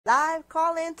live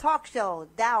call-in talk show.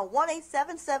 Dial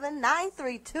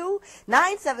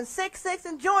 1-877-932-9766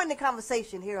 and join the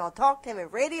conversation here on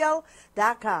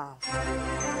TalkTainmentRadio.com.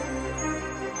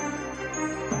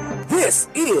 This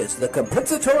is The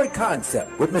Compensatory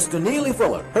Concept with Mr. Neely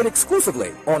Fuller, heard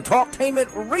exclusively on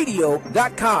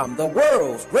TalkTainmentRadio.com, the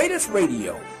world's greatest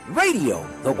radio. Radio,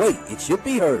 the way it should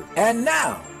be heard. And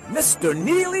now, Mr.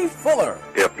 Neely Fuller.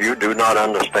 If you do not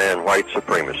understand white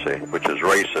supremacy, which is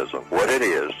racism, what it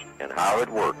is and how it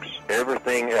works,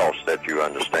 everything else that you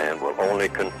understand will only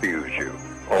confuse you.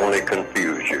 Only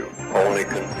confuse you. Only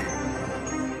confuse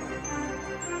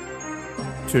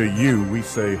you. To you, we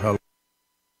say hello.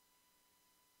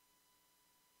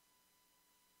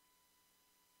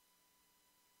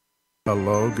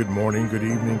 Hello, good morning, good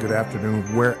evening, good afternoon,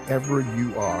 wherever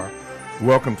you are.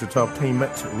 Welcome to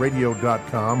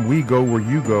TalkTainmentRadio.com. We go where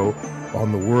you go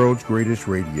on the world's greatest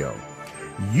radio.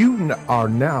 You are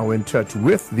now in touch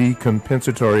with the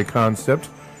compensatory concept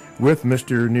with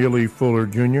Mr. Neely Fuller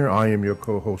Jr. I am your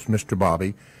co-host, Mr.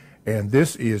 Bobby, and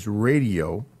this is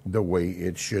radio the way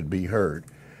it should be heard.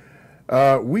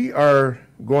 We are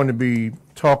going to be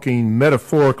talking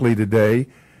metaphorically today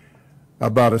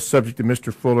about a subject that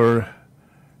Mr. Fuller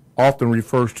often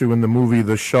refers to in the movie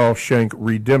The Shawshank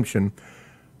Redemption,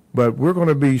 but we're going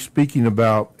to be speaking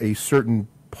about a certain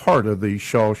part of the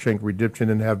Shawshank Redemption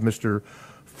and have Mr.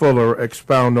 Fuller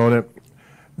expound on it.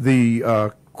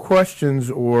 The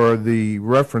questions or the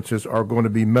references are going to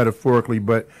be metaphorically,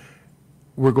 but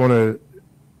we're going to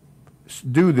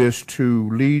do this to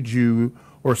lead you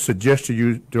or suggest to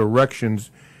you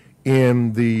directions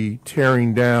in the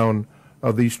tearing down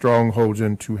of these strongholds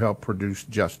and to help produce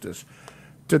justice.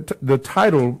 The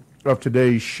title of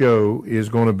today's show is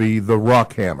going to be The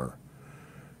Rock Hammer.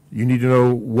 You need to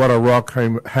know what a rock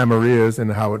hammer is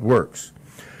and how it works.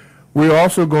 We're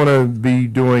also going to be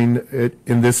doing it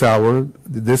in this hour.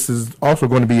 This is also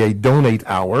going to be a donate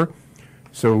hour,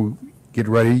 so get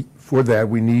ready for that.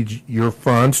 We need your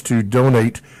funds to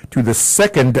donate to the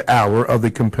second hour of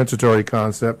the compensatory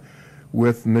concept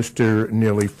with Mr.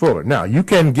 Neely Fuller. Now, you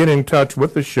can get in touch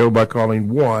with the show by calling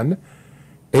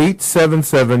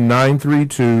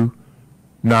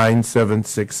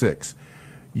 1-877-932-9766.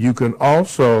 You can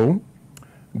also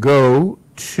go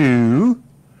to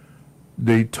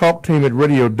the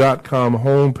TalkTainmentRadio.com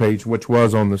homepage, which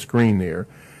was on the screen there.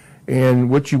 And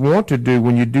what you want to do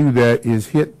when you do that is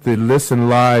hit the Listen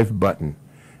Live button.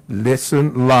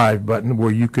 Listen Live button,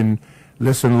 where you can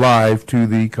listen live to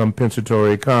the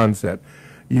compensatory concept.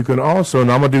 You can also,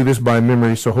 and I'm going to do this by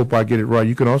memory, so hope I get it right.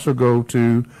 You can also go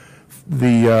to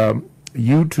the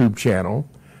YouTube channel,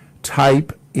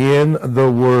 type in the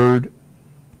word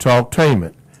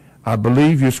Talktainment. I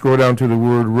believe you scroll down to the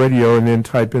word radio and then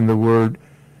type in the word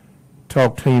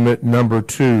Talktainment number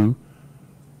 2,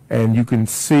 and you can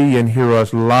see and hear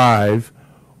us live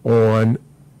on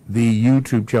the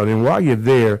YouTube channel. And while you're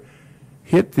there,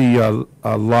 hit the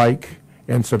like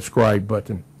and subscribe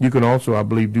button. You can also, I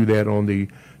believe, do that on the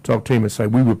Talktainment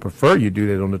site. We would prefer you do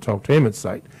that on the Talktainment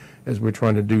site, as we're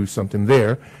trying to do something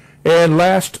there. And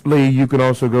lastly, you can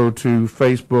also go to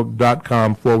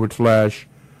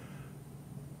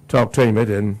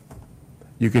Facebook.com/Talktainment, and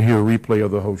you can hear a replay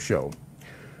of the whole show.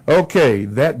 Okay,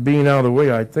 that being out of the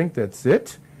way, I think that's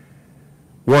it.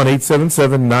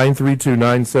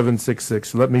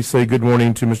 1-877-932-9766. Let me say good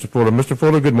morning to Mr. Fuller. Mr.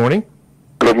 Fuller, good morning.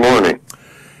 Good morning.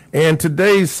 And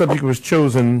today's subject was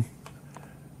chosen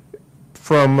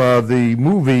from the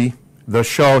movie The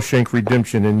Shawshank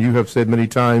Redemption, and you have said many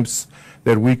times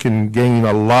that we can gain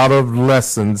a lot of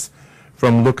lessons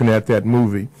from looking at that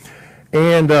movie.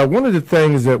 And one of the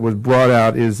things that was brought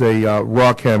out is a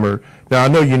rock hammer. Now, I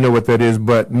know you know what that is,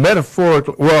 but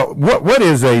metaphorically, well, what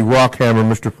is a rock hammer,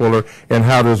 Mr. Fuller, and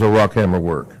how does a rock hammer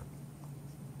work?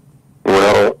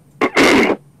 Well,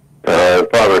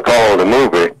 if I recall the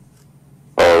movie,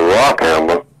 a rock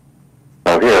hammer,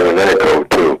 I'm hearing an echo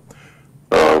too.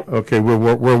 Okay,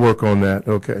 we'll work on that.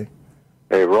 Okay.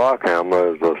 A rock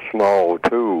hammer is a small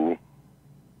tool,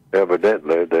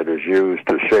 evidently, that is used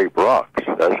to shape rocks.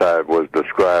 That's how it was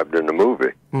described in the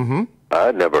movie. Mm-hmm. I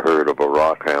had never heard of a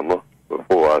rock hammer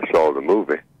before I saw the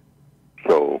movie.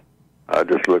 So I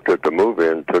just looked at the movie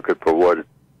and took it for what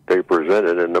they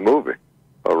presented in the movie,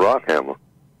 a rock hammer.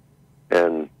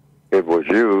 And it was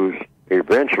used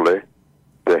eventually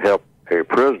to help a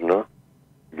prisoner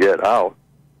get out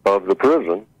of the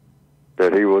prison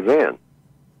that he was in.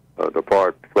 The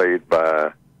part played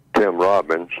by Tim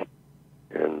Robbins,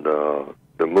 and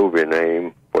the movie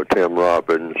name for Tim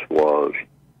Robbins was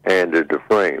Andy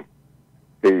Dufresne.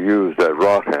 He used that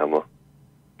rock hammer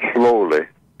slowly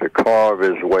to carve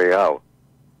his way out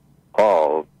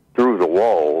of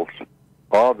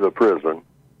of the prison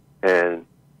and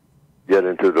get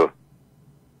into the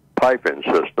piping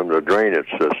system, the drainage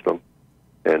system,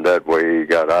 and that way he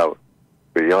got out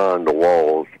beyond the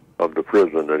walls of the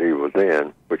prison that he was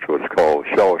in, which was called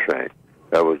Shawshank.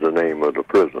 That was the name of the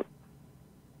prison.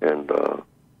 And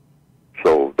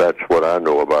so that's what I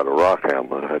know about a rock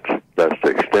hammer. That's the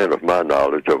extent of my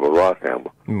knowledge of a rock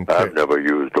hammer. Okay. I've never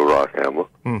used a rock hammer.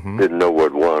 Mm-hmm. Didn't know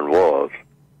what one was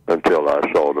until I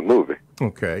saw the movie.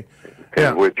 Okay.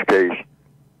 In which case,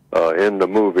 in the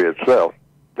movie itself,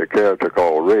 the character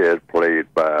called Red,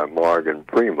 played by Morgan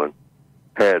Freeman,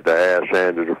 had to ask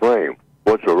Andy Dufresne,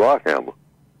 "What's a rock hammer?"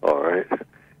 All right,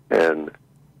 and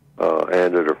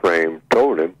Andy Dufresne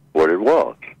told him what it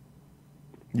was.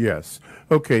 Yes.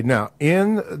 Okay. Now,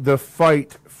 in the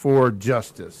fight for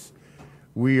justice,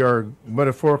 we are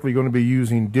metaphorically going to be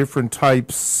using different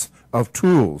types of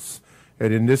tools,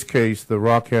 and in this case, the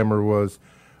rock hammer was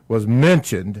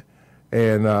mentioned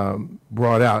and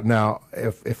brought out. Now,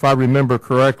 if I remember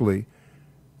correctly,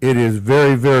 it is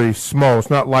very, very small. It's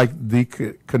not like the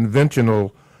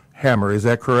conventional hammer. Is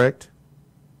that correct?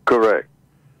 Correct.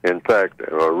 In fact,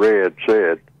 Red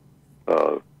said,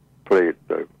 the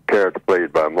character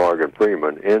played by Morgan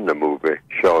Freeman in the movie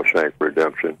Shawshank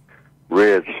Redemption,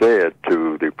 Red said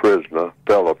to the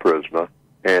fellow prisoner,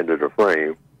 Andy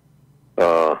Dufresne,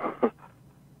 or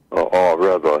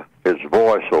rather his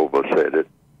voiceover said it,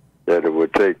 that it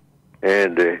would take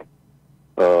Andy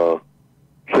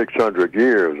 600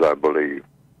 years, I believe,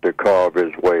 to carve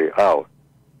his way out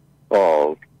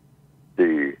of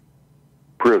the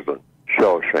prison,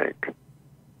 Shawshank,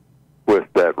 with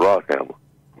that rock hammer.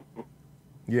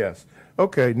 Yes.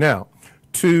 Okay. Now,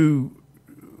 to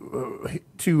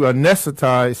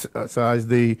anesthetize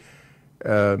the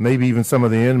maybe even some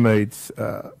of the inmates,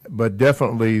 but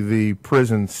definitely the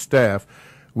prison staff,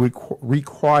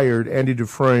 required Andy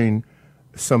Dufresne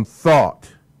some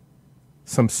thought,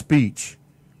 some speech,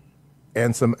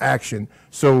 and some action.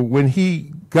 So when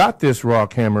he got this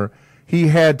rock hammer, he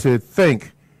had to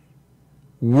think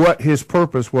what his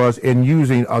purpose was in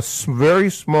using a very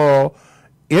small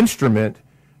instrument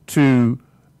to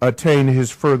attain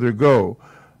his further goal.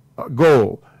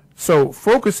 So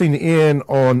focusing in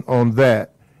on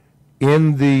that,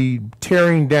 in the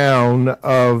tearing down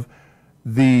of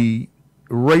the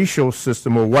racial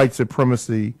system or white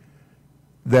supremacy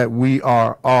that we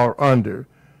are under,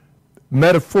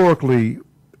 metaphorically,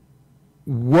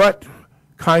 what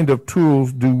kind of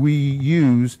tools do we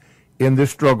use in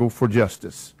this struggle for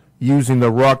justice, using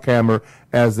the rock hammer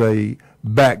as a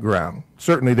background?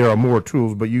 Certainly there are more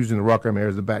tools, but using the rock hammer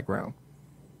as a background.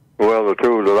 Well, the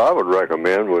tool that I would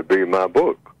recommend would be my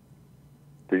book,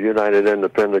 The United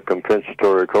Independent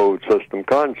Compensatory Code System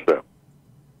Concept.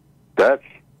 That's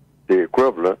the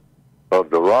equivalent of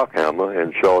the rock hammer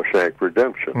in Shawshank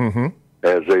Redemption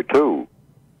as a tool.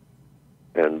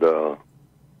 And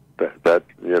that,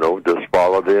 just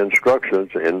follow the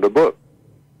instructions in the book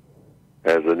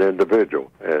as an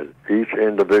individual, as each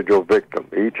individual victim,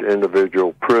 each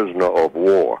individual prisoner of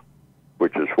war,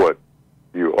 which is what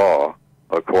you are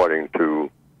according to,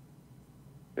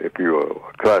 if you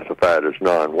are classified as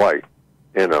non-white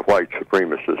in a white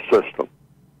supremacist system.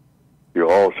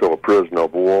 You're also a prisoner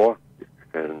of war,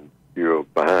 and you're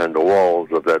behind the walls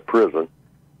of that prison,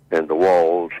 and the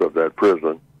walls of that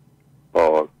prison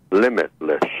are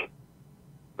limitless.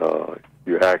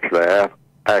 You actually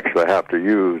have to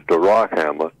use the rock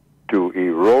hammer to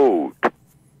erode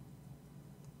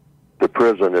the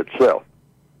prison itself,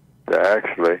 to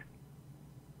actually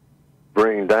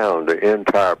bring down the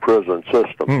entire prison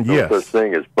system. Yes. No such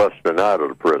thing as busting out of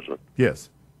the prison. Yes.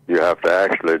 You have to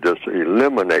actually just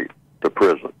eliminate the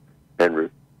prison and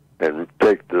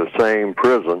take the same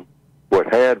prison, what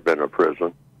had been a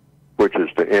prison, which is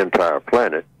the entire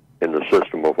planet in the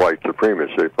system of white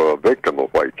supremacy for a victim of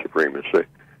white supremacy.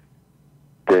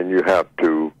 Then you have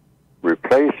to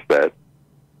replace that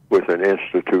with an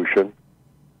institution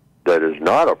that is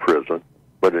not a prison,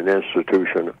 but an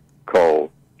institution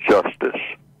called justice.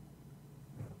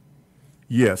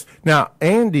 Yes. Now,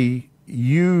 Andy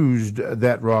used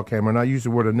that rock hammer, and I use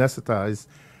the word anesthetize,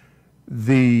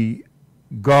 the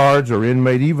guards or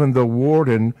inmate, even the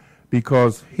warden,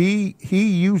 because he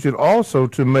used it also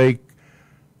to make,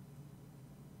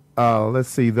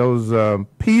 those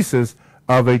pieces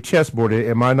of a chessboard.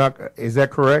 Is that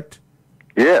correct?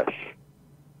 Yes.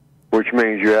 Which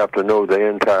means you have to know the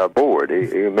entire board.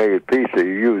 He made pieces. He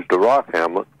used the rock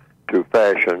hammer to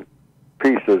fashion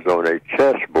pieces on a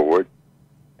chessboard.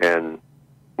 And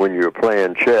when you're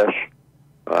playing chess,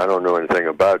 I don't know anything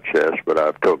about chess, but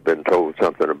I've been told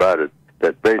something about it,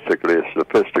 that basically is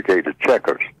sophisticated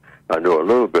checkers. I know a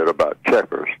little bit about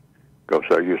checkers because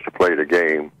I used to play the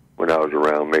game when I was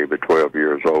around maybe 12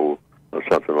 years old or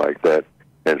something like that,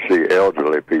 and see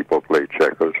elderly people play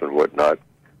checkers and whatnot.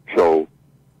 So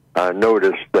I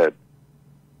noticed that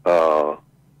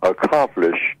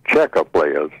accomplished checker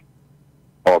players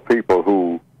are people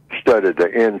who study the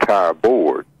entire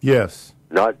board. Yes.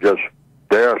 Not just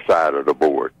their side of the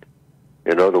board.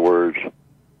 In other words,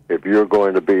 if you're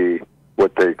going to be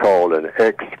what they call an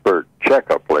expert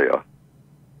checker player,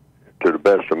 to the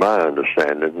best of my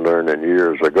understanding, learning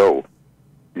years ago,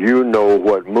 you know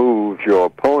what moves your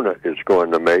opponent is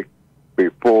going to make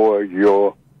before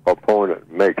your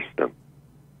opponent makes them.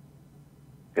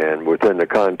 And within the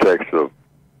context of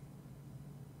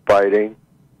fighting,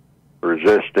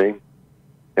 resisting,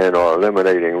 and or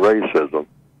eliminating racism,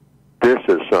 this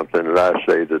is something that I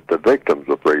say that the victims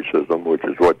of racism, which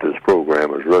is what this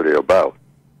program is really about,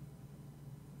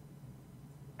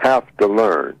 have to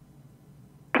learn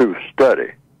to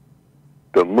study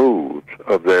the moves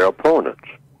of their opponents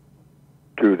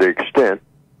to the extent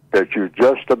that you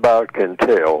just about can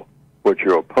tell what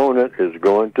your opponent is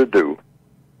going to do,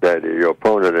 that your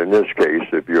opponent in this case,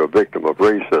 if you're a victim of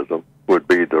racism, would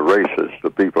be the racists, the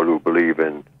people who believe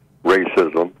in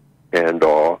racism and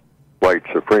or white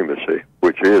supremacy,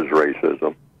 which is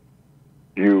racism.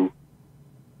 You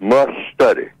must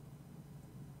study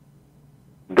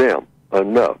them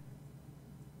enough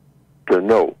to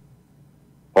know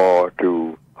or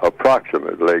to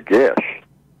approximately guess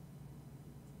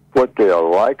what they are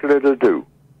likely to do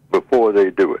before they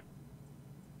do it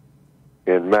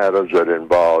in matters that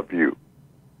involve you.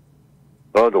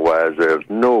 Otherwise, there's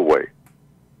no way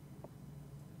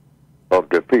of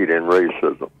defeating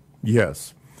racism.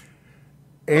 Yes.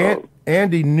 And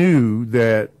Andy knew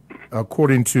that,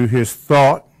 according to his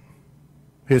thought,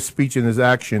 his speech, and his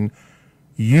action,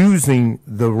 using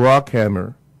the rock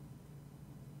hammer,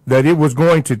 that it was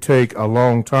going to take a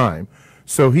long time.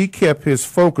 So he kept his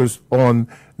focus on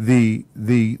the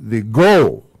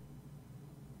goal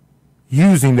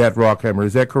using that rock hammer.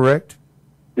 Is that correct?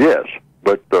 Yes,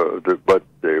 but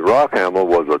the rock hammer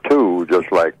was a tool,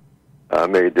 just like I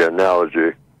made the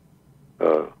analogy,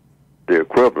 the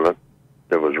equivalent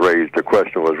that was raised. The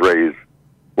question was raised,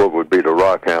 what would be the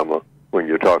rock hammer when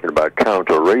you're talking about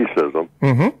counter-racism?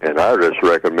 Mm-hmm. And I just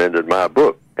recommended my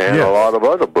book and a lot of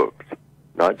other books,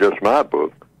 not just my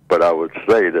book, but I would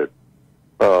say that,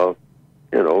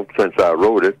 since I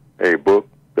wrote it, a book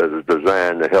that is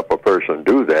designed to help a person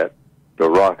do that, the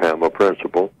rock hammer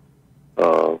principle,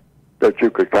 that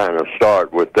you could kind of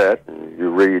start with that, and you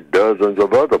read dozens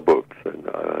of other books,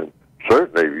 and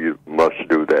certainly you must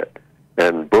do that.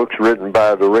 And books written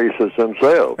by the racists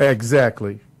themselves.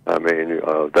 Exactly. I mean,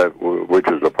 which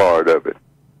is a part of it,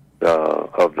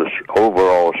 of this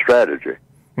overall strategy.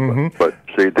 Mm-hmm. But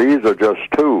see, these are just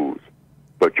tools.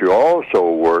 But you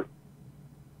also work,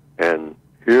 and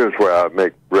here's where I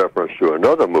make reference to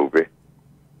another movie.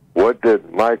 What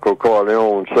did Michael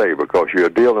Corleone say? Because you're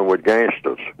dealing with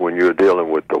gangsters when you're dealing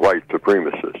with the white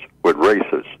supremacists, with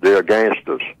racists. They are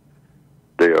gangsters.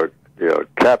 They are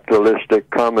capitalistic,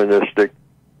 communistic,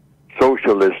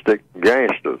 socialistic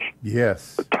gangsters.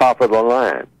 Yes. The top of the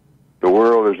line. The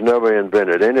world has never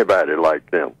invented anybody like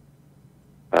them.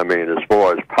 I mean, as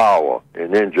far as power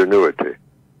and ingenuity.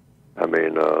 I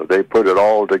mean, they put it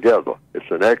all together.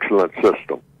 It's an excellent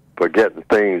system for getting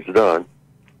things done.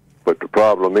 But the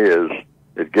problem is,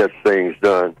 it gets things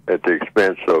done at the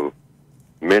expense of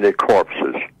many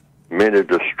corpses, many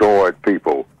destroyed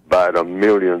people by the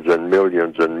millions and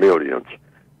millions and millions.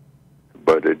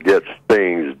 But it gets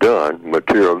things done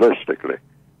materialistically.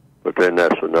 But then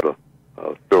that's another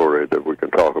story that we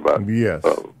can talk about. Yes.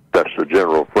 That's the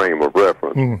general frame of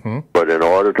reference. Mm-hmm. But in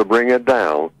order to bring it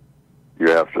down,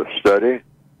 you have to study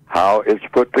how it's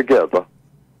put together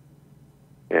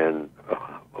and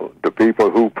the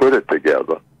people who put it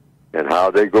together and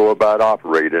how they go about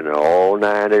operating in all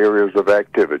 9 areas of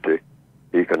activity: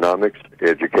 economics,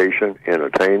 education,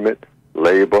 entertainment,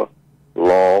 labor,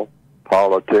 law,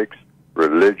 politics,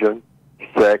 religion,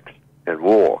 sex, and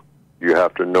war. You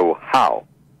have to know how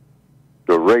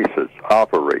the races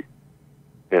operate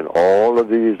in all of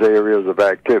these areas of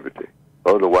activity.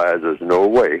 Otherwise, there's no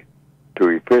way to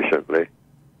efficiently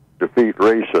defeat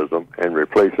racism and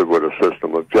replace it with a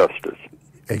system of justice.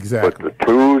 Exactly. But the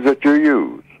tools that you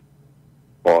use,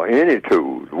 or any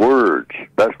tools, words,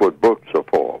 that's what books are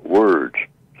for, words.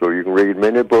 So you can read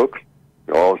many books.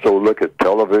 You also look at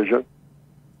television.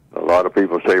 A lot of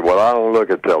people say, well, I don't look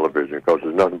at television because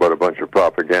there's nothing but a bunch of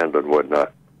propaganda and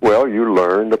whatnot. Well, you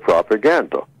learn the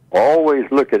propaganda. Always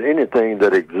look at anything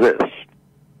that exists.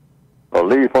 A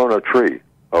leaf on a tree,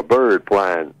 a bird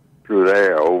flying through the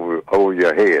air over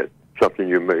your head, something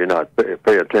you may not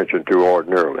pay attention to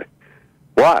ordinarily.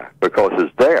 Why? Because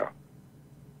it's there.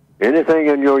 Anything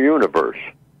in your universe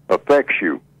affects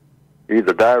you,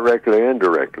 either directly or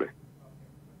indirectly.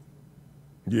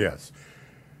 Yes.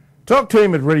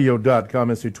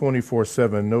 TalkTainmentRadio.com is a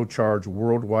 24/7 no-charge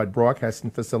worldwide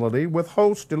broadcasting facility with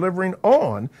hosts delivering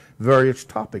on various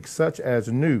topics such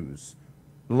as news,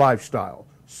 lifestyle,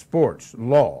 sports,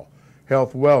 law,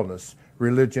 health, wellness,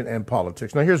 religion, and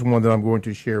politics. Now, here's one that I'm going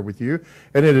to share with you,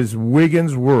 and it is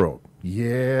Wiggins' World.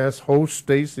 Yes, host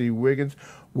Stacy Wiggins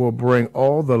will bring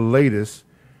all the latest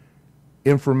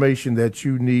information that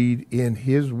you need in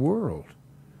his world.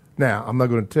 Now, I'm not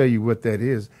going to tell you what that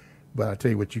is, but I'll tell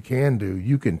you what you can do.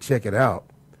 You can check it out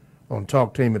on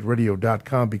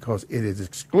TalkTainmentRadio.com because it is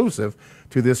exclusive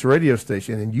to this radio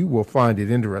station, and you will find it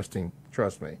interesting,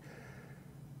 trust me.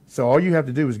 So all you have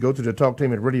to do is go to the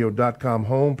TalkTainmentRadio.com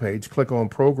homepage, click on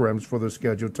programs for the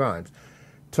scheduled times.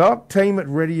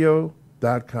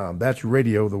 TalkTainmentRadio.com. That's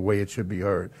radio the way it should be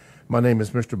heard. My name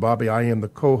is Mr. Bobby. I am the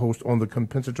co-host on the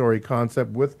compensatory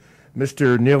concept with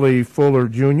Mr. Neely Fuller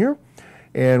Jr.,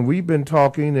 and we've been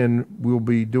talking, and we'll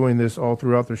be doing this all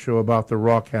throughout the show, about the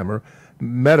rock hammer,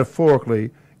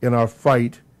 metaphorically, in our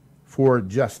fight for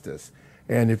justice.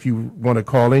 And if you want to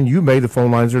call in, you may. The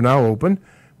phone lines are now open,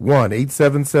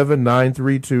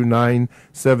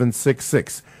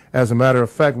 1-877-932-9766. As a matter of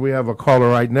fact, we have a caller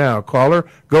right now. Caller,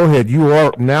 go ahead. You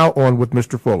are now on with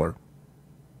Mr. Fuller.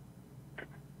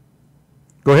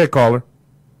 Go ahead, caller.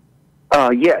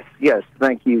 Yes,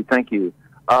 thank you.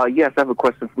 Yes, I have a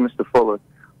question for Mr. Fuller.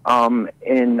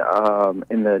 In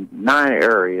the 9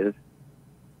 areas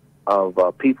of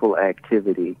people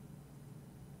activity,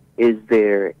 is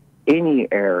there any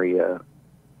area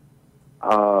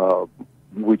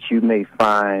which you may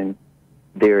find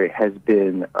there has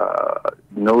been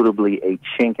notably a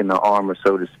chink in the armor,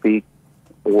 so to speak,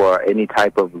 or any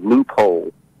type of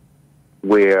loophole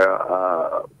where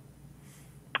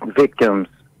victims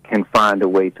can find a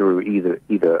way through either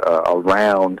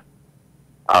around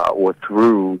or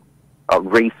through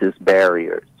racist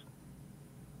barriers,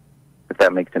 if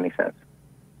that makes any sense?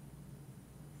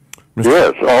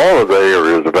 Yes, all of the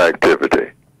areas of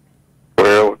activity.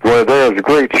 Where there's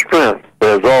great strength,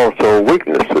 there's also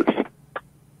weaknesses.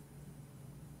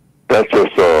 That's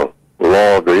just a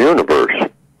law of the universe.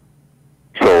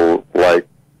 So, like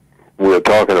we're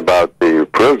talking about the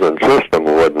prison system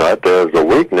or whatnot, there's a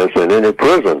weakness in any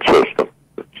prison system.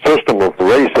 The system of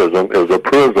racism is a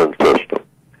prison system.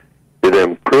 It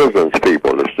imprisons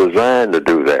people. It's designed to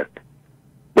do that.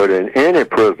 But in any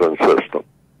prison system,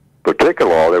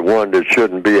 particularly one that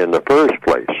shouldn't be in the first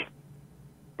place,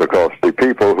 because the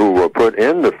people who were put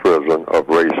in the prison of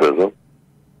racism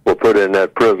were put in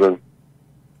that prison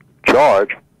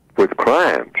charged with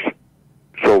crimes.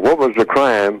 So what was the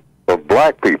crime of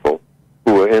black people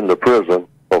who were in the prison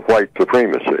of white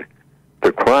supremacy?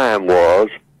 The crime was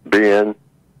being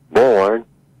born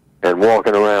and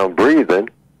walking around breathing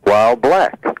while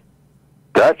black.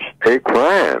 That's a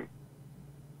crime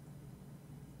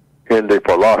in the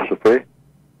philosophy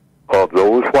of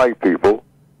those white people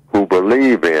who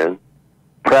believe in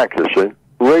practicing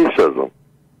racism.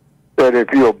 That if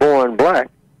you're born black,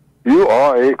 you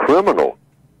are a criminal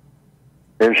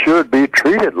and should be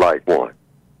treated like one.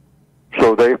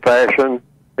 So they fashion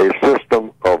a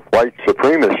system of white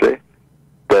supremacy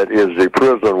that is the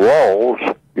prison walls,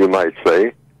 you might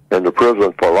say, and the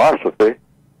prison philosophy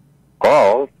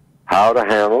of how to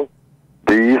handle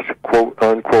these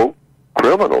quote-unquote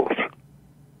criminals.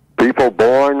 People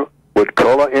born with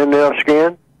color in their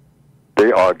skin,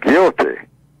 they are guilty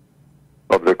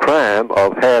of the crime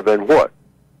of having what?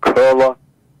 Color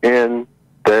in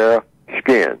their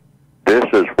skin. This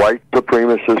is white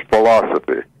supremacist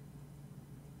philosophy.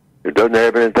 It doesn't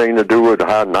have anything to do with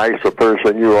how nice a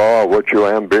person you are, or what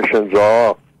your ambitions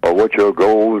are, or what your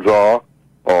goals are,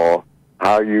 or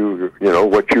how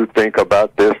what you think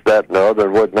about this, that, and the other,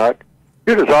 and whatnot.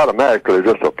 You're just automatically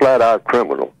just a flat-out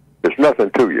criminal. It's nothing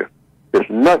to you. It's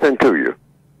nothing to you.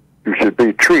 You should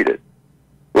be treated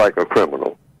like a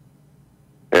criminal.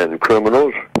 And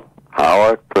criminals, how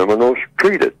are criminals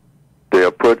treated? They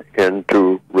are put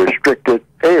into restricted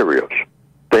areas,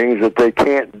 things that they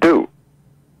can't do.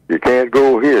 You can't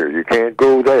go here. You can't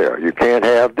go there. You can't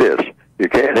have this. You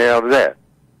can't have that.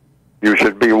 You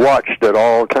should be watched at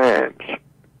all times.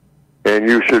 And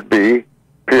you should be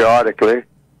periodically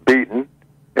beaten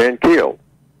and killed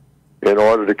in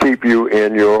order to keep you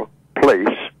in your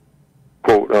place,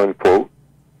 quote unquote,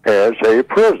 as a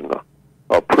prisoner.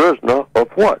 A prisoner of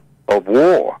what? Of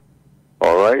war.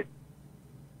 All right?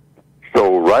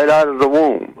 So right out of the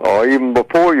womb, or even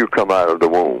before you come out of the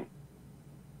womb,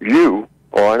 you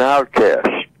are an outcast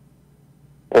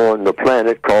on the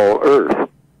planet called Earth,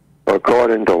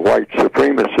 according to white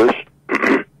supremacist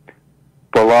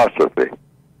philosophy,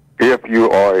 if you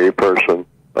are a person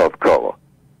of color.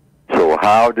 So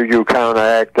how do you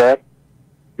counteract that?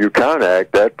 You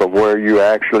counteract that from where you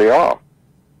actually are.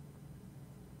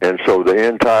 And so the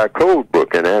entire code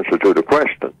book, in answer to the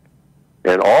question,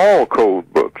 and all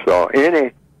code books are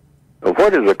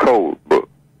what is a code book?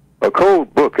 A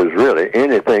code book is really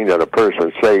anything that a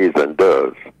person says and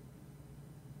does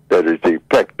that is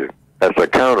effective. That's a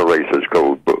counter-racist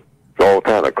code book. It's all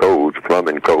kind of codes,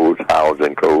 plumbing codes,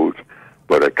 housing codes.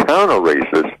 But a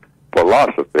counter-racist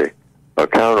philosophy, a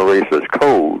counter-racist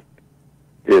code,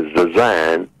 is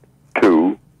designed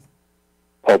to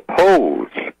oppose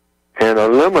and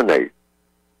eliminate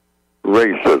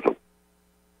racism.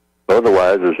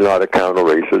 Otherwise, it's not a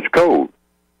counter-racist code,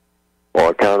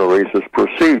 or a counter-racist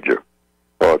procedure,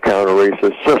 or a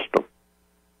counter-racist system.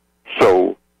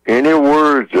 So any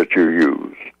words that you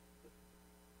use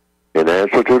in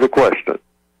answer to the question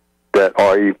that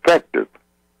are effective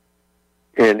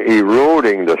in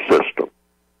eroding the system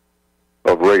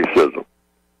of racism,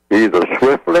 either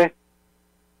swiftly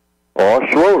or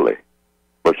slowly,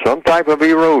 but some type of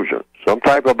erosion, some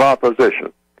type of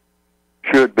opposition,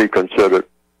 should be considered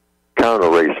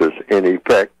counter-racist in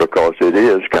effect, because it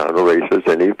is counter-racist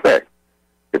in effect.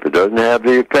 If it doesn't have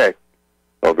the effect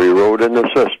of eroding the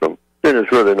system, then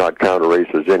it's really not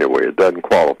counter-racist anyway. It doesn't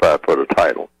qualify for the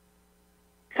title.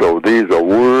 So these are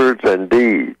words and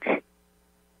deeds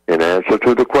in answer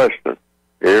to the question.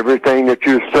 Everything that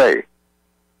you say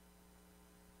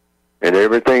and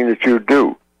everything that you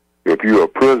do, if you're a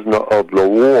prisoner of the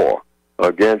war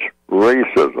against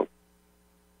racism,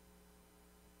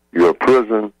 you're a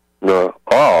prisoner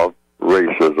of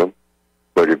racism.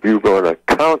 But if you're going to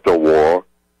counter war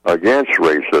against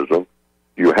racism,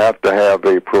 you have to have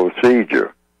a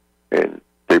procedure. And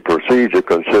the procedure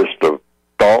consists of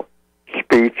thought,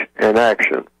 speech, and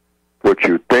action. What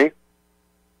you think,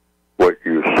 what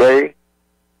you say,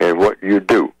 and what you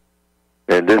do.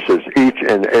 And this is each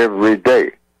and every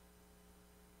day.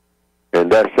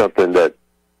 And that's something that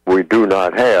we do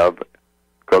not have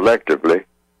collectively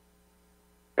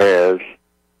as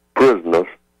prisoners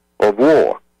of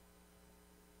war.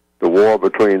 The war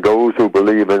between those who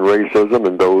believe in racism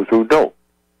and those who don't.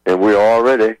 And we're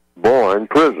already born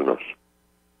prisoners.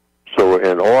 So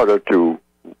in order to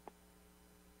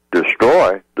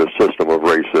destroy the system of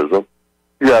racism,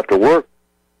 you have to work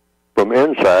from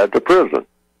inside the prison,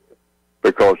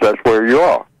 because that's where you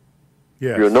are.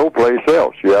 Yes. You're no place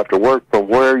else. You have to work from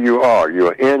where you are.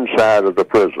 You're inside of the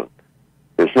prison.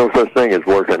 There's no such thing as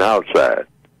working outside.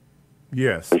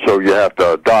 Yes. And so you have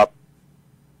to adopt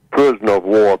prisoner of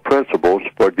war principles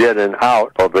for getting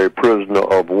out of a prisoner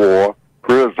of war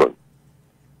prison.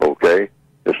 Okay?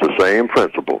 It's the same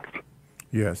principles.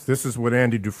 Yes, this is what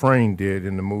Andy Dufresne did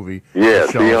in the movie.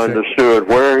 Yes, he understood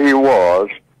where he was.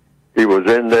 He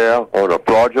was in there on a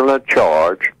fraudulent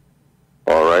charge,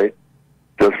 all right,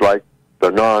 just like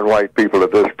the non-white people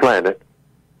of this planet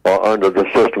are under the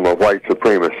system of white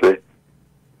supremacy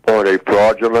on a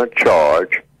fraudulent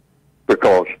charge,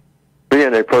 because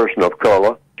being a person of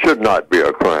color should not be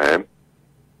a crime.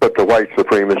 But the white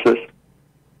supremacists,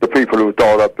 the people who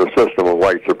thought up the system of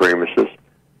white supremacists,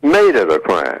 made it a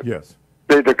crime. Yes.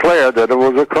 They declared that it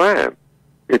was a crime.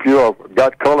 If you have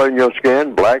got color in your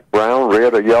skin, black, brown,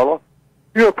 red, or yellow,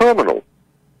 you're a criminal.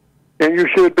 And you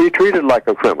should be treated like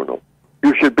a criminal.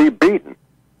 You should be beaten.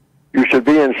 You should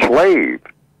be enslaved.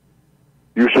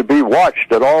 You should be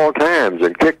watched at all times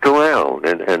and kicked around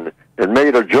and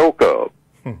made a joke of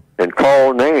and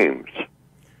called names.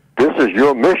 This is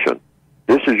your mission.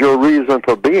 This is your reason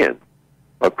for being,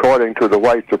 according to the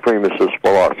white supremacist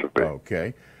philosophy.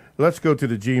 Okay. Let's go to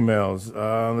the Gmails.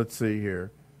 Let's see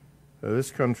here.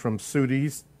 This comes from Sudi. He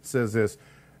says this: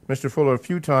 Mr. Fuller, a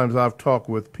few times I've talked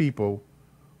with people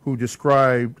who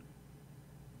describe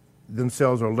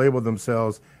themselves or label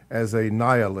themselves as a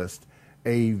nihilist,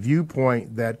 a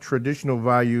viewpoint that traditional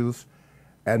values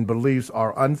and beliefs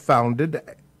are unfounded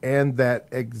and that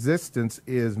existence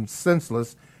is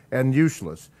senseless and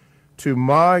useless. To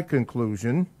my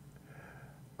conclusion,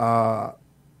 I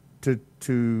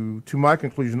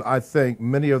think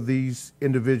many of these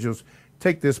individuals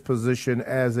take this position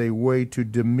as a way to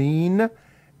demean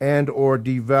and or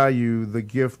devalue the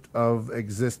gift of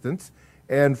existence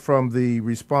and from the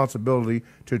responsibility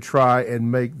to try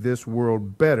and make this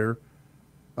world better,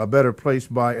 a better place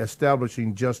by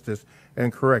establishing justice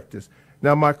and correctness.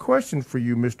 Now, my question for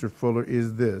you, Mr. Fuller,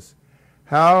 is this: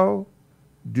 how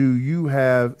do you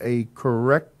have a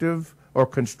corrective or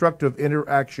constructive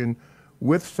interaction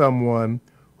with someone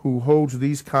who holds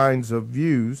these kinds of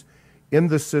views in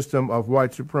the system of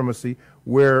white supremacy,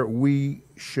 where we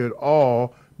should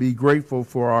all be grateful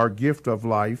for our gift of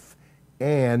life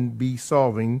and be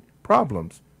solving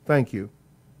problems? Thank you.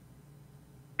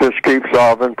 Just keep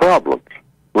solving problems.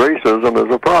 Racism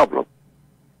is a problem.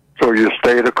 So you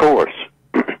stay the course.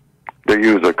 To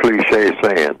use a cliche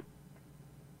saying,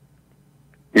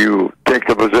 you take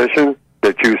the position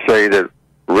that you say that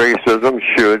racism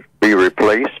should be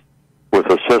replaced with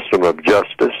a system of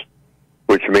justice,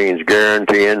 which means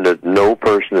guaranteeing that no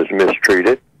person is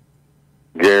mistreated,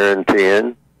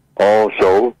 guaranteeing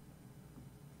also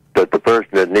that the person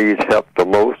that needs help the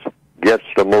most gets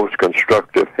the most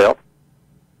constructive help.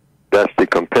 That's the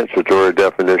compensatory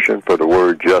definition for the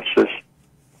word justice.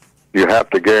 You have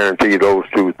to guarantee those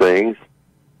two things.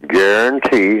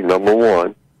 Guarantee, number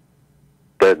one,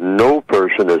 that no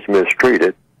person is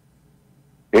mistreated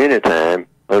anytime,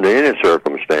 under any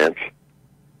circumstance.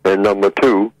 And number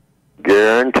two,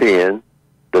 guaranteeing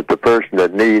that the person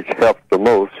that needs help the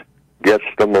most gets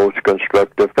the most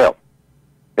constructive help.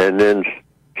 And then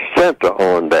center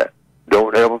on that.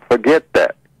 Don't ever forget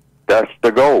that. That's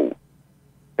the goal.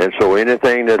 And so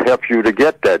anything that helps you to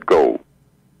get that goal,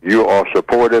 you are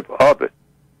supportive of it.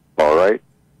 All right?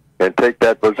 And take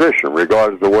that position,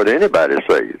 regardless of what anybody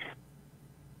says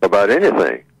about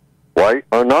anything, white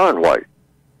or non-white.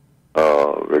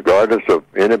 Regardless of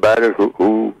anybody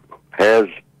who has,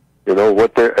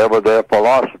 whatever their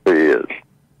philosophy is,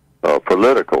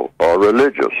 political or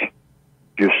religious,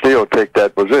 you still take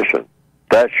that position.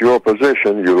 That's your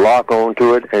position. You lock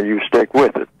onto it and you stick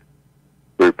with it.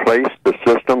 Replace the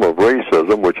system of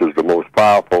racism, which is the most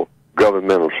powerful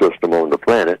governmental system on the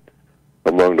planet,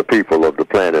 among the people of the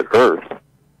planet Earth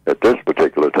at this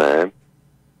particular time.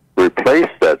 Replace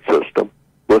that system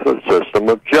with a system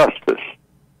of justice.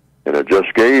 And I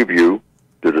just gave you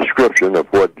the description of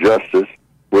what justice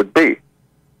would be.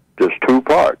 Just two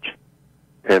parts.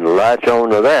 And latch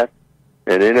on to that.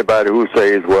 And anybody who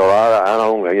says, well, I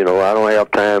don't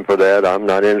have time for that, I'm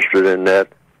not interested in that,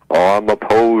 or I'm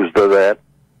opposed to that,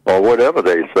 or whatever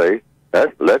they say,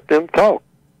 let them talk.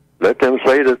 Let them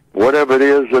say that whatever it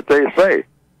is that they say.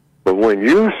 But when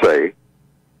you say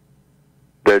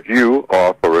that you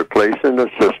are for replacing the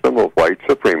system of white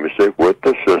supremacy with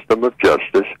the system of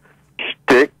justice,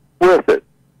 stick with it.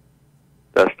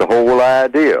 That's the whole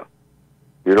idea.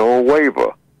 You don't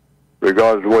waver,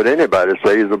 regardless of what anybody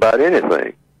says about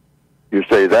anything. You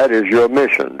say that is your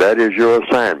mission, that is your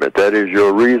assignment, that is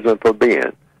your reason for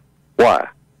being. Why?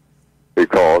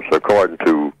 Because according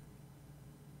to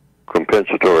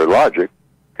compensatory logic,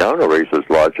 counter-racist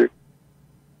logic,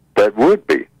 that would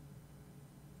be.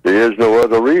 There is no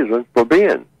other reason for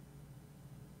being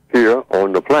here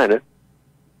on the planet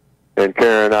and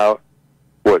carrying out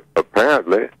what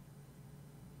apparently,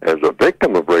 as a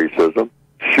victim of racism,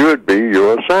 should be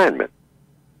your assignment.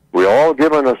 We're all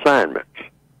given assignments.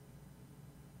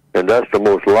 And that's the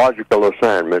most logical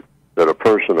assignment that a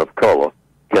person of color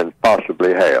can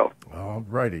possibly have. All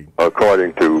righty.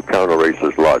 According to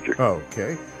counter-racist logic.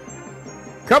 Okay.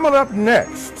 Coming up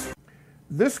next,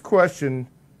 this question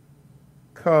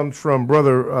comes from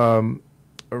Brother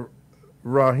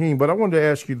Raheem, but I wanted to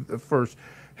ask you first,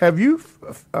 have you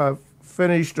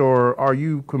finished or are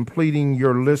you completing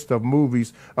your list of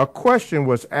movies? A question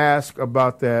was asked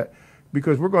about that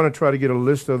because we're going to try to get a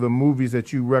list of the movies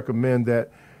that you recommend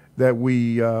that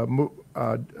we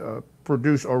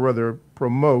produce or rather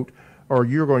promote, or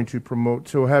you're going to promote.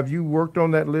 So have you worked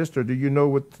on that list, or do you know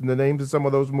what the names of some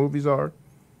of those movies are?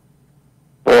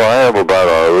 Well, I have about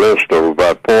a list of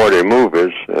about 40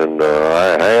 movies, and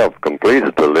I have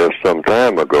completed the list some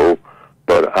time ago,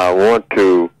 but I want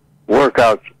to work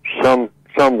out some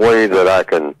way that I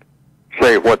can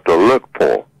say what to look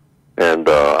for, and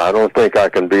I don't think I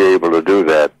can be able to do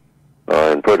that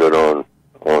and put it on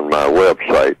my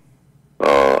website.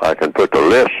 I can put the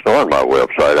list on my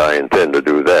website. I intend to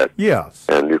do that. Yes.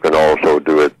 And you can also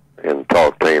do it in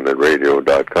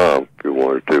TalkTainmentRadio.com if you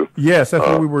wanted to. Yes, that's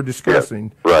what we were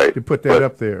discussing. Yeah, right. To put that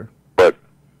up there. But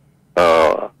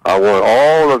I want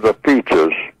all of the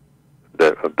features,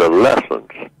 the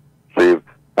lessons. See,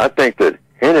 I think that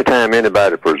anytime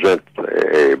anybody presents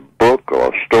a book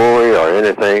or a story or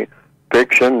anything,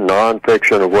 fiction,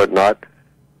 non-fiction, or whatnot,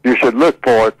 you should look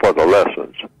for it for the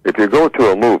lessons. If you go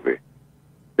to a movie,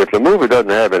 if the movie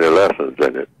doesn't have any lessons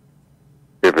in it,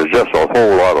 if it's just a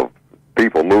whole lot of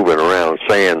people moving around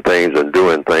saying things and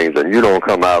doing things, and you don't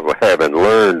come out having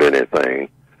learned anything,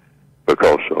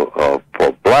 because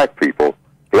for black people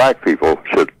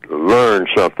should learn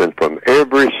something from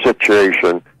every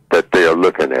situation that they are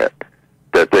looking at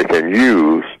that they can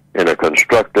use in a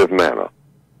constructive manner.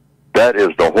 That is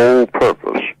the whole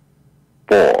purpose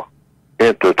for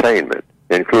entertainment,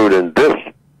 including this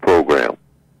program,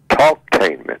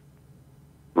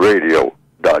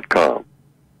 TalkTainmentRadio.com.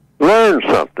 Learn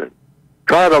something.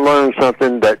 Try to learn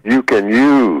something that you can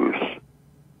use.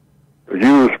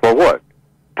 Use for what?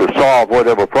 To solve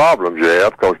whatever problems you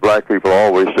have, because black people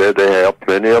always said they have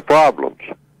plenty of problems.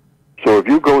 So if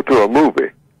you go to a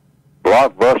movie,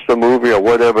 blockbuster movie or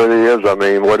whatever it is, I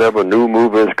mean, whatever new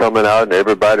movie is coming out and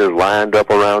everybody's lined up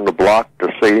around the block to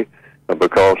see,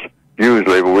 because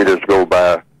usually we just go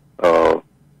by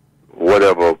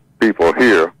whatever people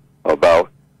hear about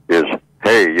is,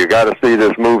 hey, you got to see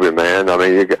this movie, man. I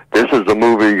mean, this is the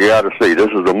movie you got to see. This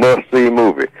is a must-see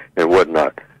movie and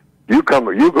whatnot. You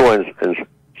go and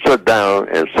sit down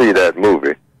and see that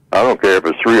movie. I don't care if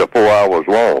it's 3 or 4 hours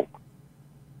long.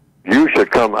 You should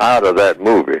come out of that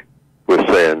movie with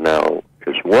saying, now,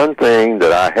 it's one thing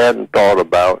that I hadn't thought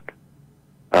about,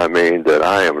 I mean, that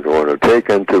I am going to take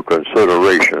into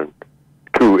consideration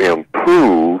to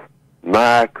improve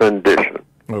my condition.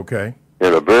 Okay.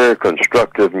 In a very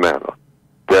constructive manner,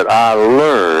 that I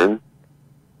learned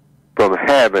from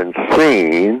having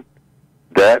seen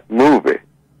that movie,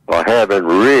 or having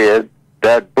read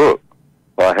that book,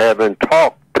 or having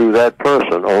talked to that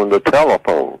person on the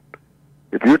telephone.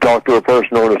 If you talk to a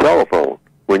person on the telephone,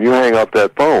 when you hang up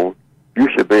that phone, you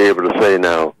should be able to say,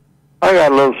 now, I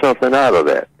got a little something out of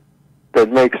that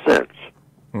makes sense.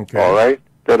 Okay. All right?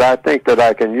 That I think that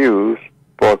I can use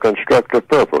for a constructive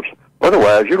purpose.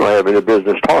 Otherwise, you don't have any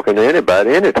business talking to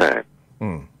anybody anytime.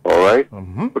 All right?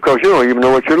 Mm-hmm. Because you don't even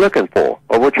know what you're looking for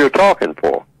or what you're talking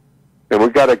for. And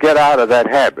we've got to get out of that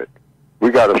habit.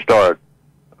 We got to start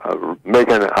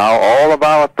making all of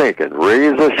our thinking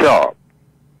razor sharp.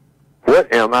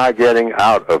 What am I getting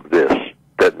out of this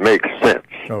that makes sense?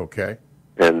 Okay.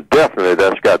 And definitely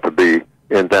that's got to be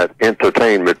in that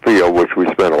entertainment field, which we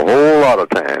spend a whole lot of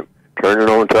time turning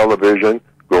on television,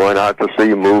 going out to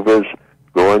see movies,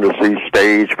 going to see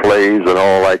stage plays and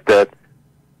all like that.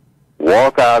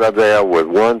 Walk out of there with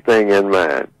one thing in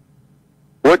mind.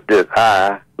 What did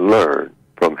I learn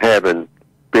from having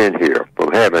been here,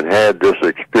 from having had this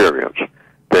experience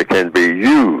that can be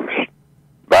used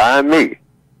by me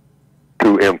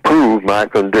to improve my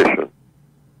condition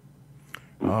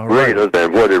greater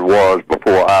than what it was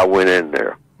before I went in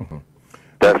there? Mm-hmm.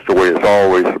 That's the way it's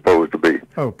always supposed to be.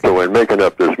 Okay. So in making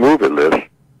up this movie list,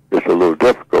 it's a little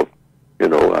difficult. You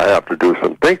know, I have to do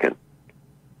some thinking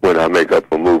when I make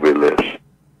up a movie list.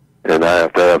 And I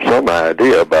have to have some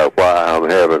idea about why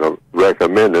I'm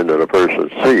recommending that a person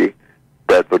see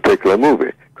that particular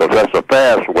movie. Because that's a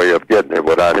fast way of getting it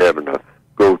without having to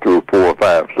go through 4 or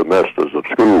 5 semesters of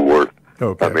schoolwork.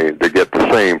 Okay. I mean, to get the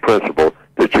same principle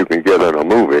that you can get in a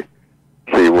movie.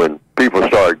 See, when people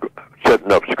started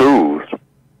setting up schools,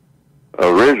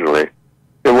 originally,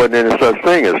 there wasn't any such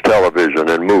thing as television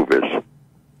and movies.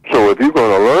 So if you're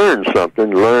going to learn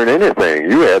something, learn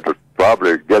anything, you had to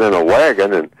probably get in a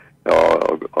wagon and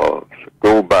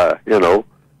go by, a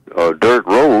dirt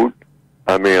road,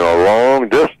 I mean, a long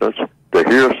distance to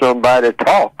hear somebody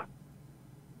talk.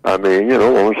 I mean,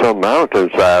 on some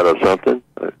mountainside or something,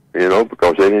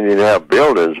 because they didn't even have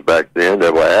buildings back then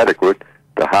that were adequate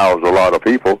to house a lot of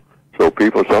people. So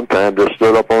people sometimes just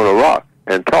stood up on a rock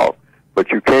and talked. But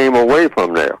you came away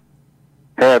from there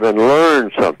having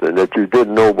learned something that you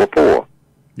didn't know before.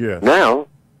 Yes. Now,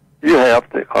 you have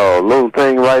a little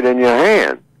thing right in your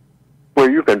hand where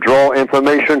you can draw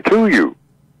information to you.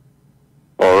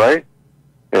 All right?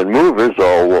 And movies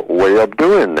are a way of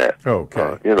doing that.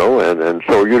 Okay. And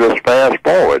so you just fast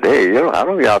forward. Hey, I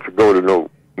don't have to go to no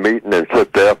meeting and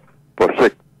sit there for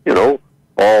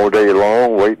all day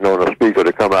long waiting on a speaker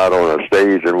to come out on a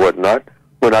stage and whatnot,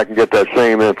 when I can get that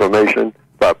same information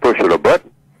by pushing a button.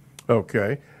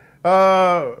 Okay.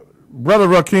 Brother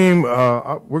Rakim,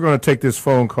 we're going to take this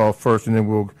phone call first, and then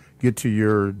we'll get to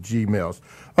your Gmails.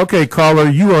 Okay, caller,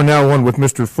 you are now on with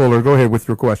Mr. Fuller. Go ahead with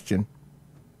your question.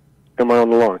 Am I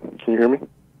on the line? Can you hear me?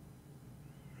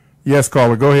 Yes,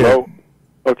 caller, go ahead. Hello?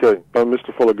 Okay,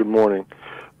 Mr. Fuller, good morning.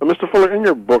 Mr. Fuller, in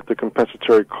your book, The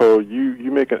Compensatory Code,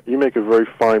 you make a very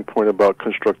fine point about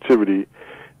constructivity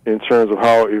in terms of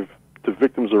how if the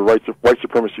victims of white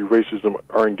supremacy racism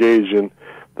are engaged in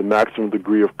the maximum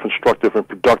degree of constructive and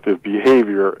productive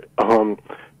behavior,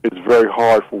 it's very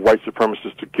hard for white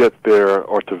supremacists to get there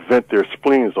or to vent their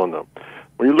spleens on them.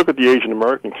 When you look at the Asian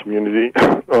American community,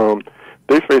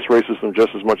 they face racism just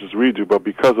as much as we do, but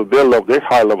because of their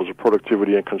high levels of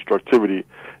productivity and constructivity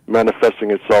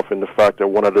manifesting itself in the fact that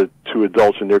one of the two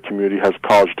adults in their community has a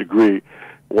college degree,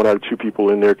 one out of two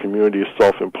people in their community is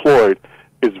self-employed,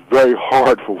 it's very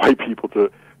hard for white people to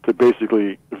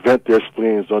basically vent their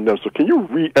spleens on them. So can you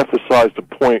re-emphasize the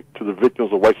point to the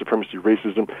victims of white supremacy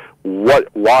racism,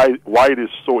 why it is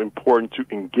so important to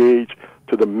engage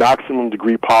to the maximum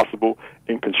degree possible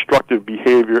in constructive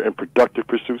behavior and productive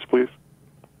pursuits, please?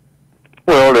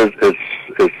 Well,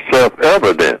 it's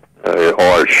self-evident,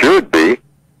 or it should be,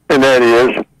 and that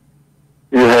is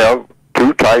you have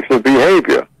two types of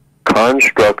behavior,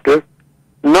 constructive,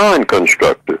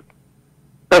 non-constructive.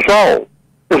 That's all.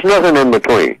 There's nothing in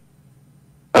between.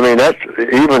 I mean, that's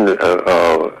even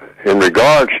in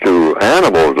regards to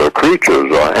animals or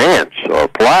creatures or ants or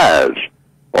flies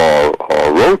or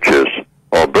roaches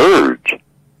or birds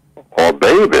or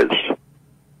babies.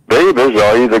 Babies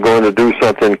are either going to do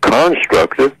something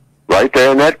constructive right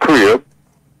there in that crib,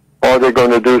 or they're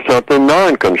going to do something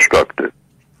non-constructive.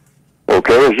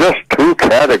 Okay, it's just two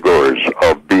categories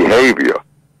of behavior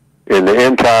in the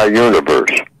entire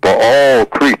universe for all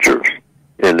creatures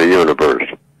in the universe.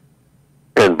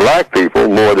 And black people,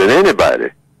 more than anybody,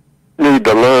 need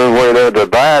to learn where their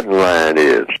dividing line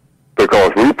is,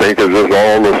 because we think it's just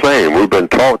all the same. We've been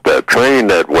taught that, trained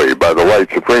that way by the white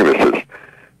supremacists,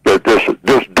 that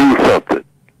just do something,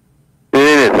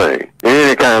 anything,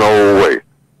 any kind of old way.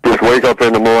 Just wake up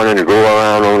in the morning and go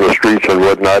around on the streets and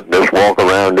whatnot, and just walk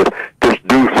around, just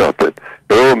do something.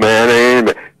 Oh, man,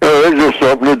 it's just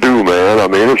something to do, man. I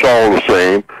mean, it's all the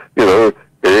same. You know,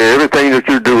 everything that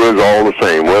you do is all the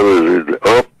same, whether it's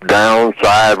up, down,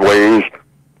 sideways.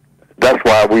 That's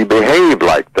why we behave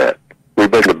like that. We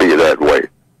better to be that way.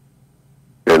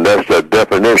 And that's the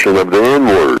definition of the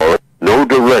N-word. No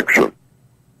direction.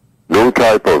 No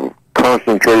type of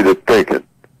concentrated thinking.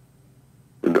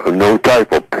 No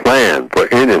type of plan for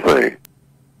anything.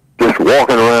 Just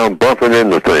walking around bumping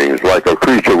into things like a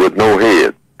creature with no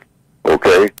head.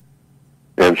 Okay?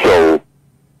 And so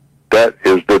that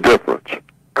is the difference.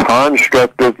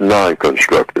 Constructive,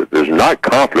 non-constructive. It's not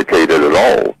complicated at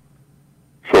all.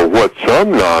 So what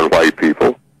some non-white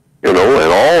people, you know,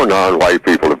 and all non-white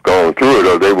people have gone through it,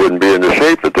 or they wouldn't be in the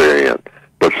shape that they're in.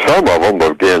 But some of them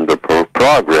begin to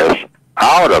progress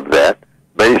out of that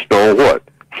based on what?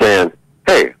 Saying,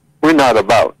 hey, we're not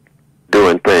about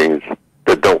doing things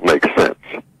that don't make sense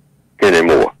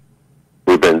anymore.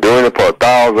 We've been doing it for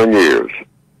 1,000 years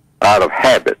out of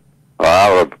habit, or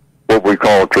out of what we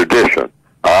call tradition,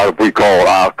 out of what we call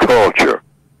our culture.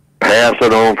 Pass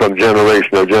it on from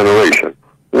generation to generation.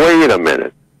 Wait a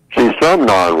minute. See, some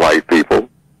non-white people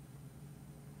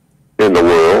in the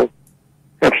world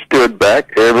have stood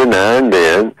back every now and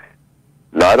then,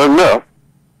 not enough,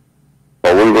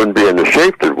 or we wouldn't be in the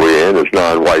shape that we're in as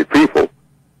non-white people,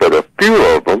 but a few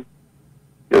of them,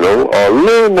 you know, are a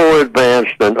little more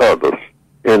advanced than others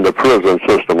in the prison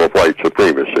system of white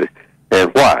supremacy. And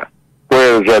why?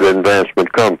 Where does that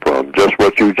advancement come from? Just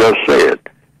what you just said.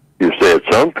 You said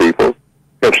some people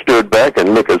have stood back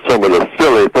and looked at some of the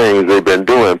silly things they've been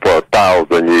doing for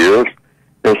 1,000 years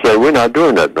and say, we're not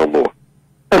doing that no more.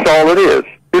 That's all it is.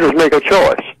 You just make a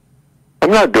choice.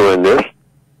 I'm not doing this.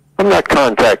 I'm not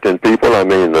contacting people. I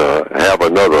mean, have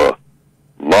another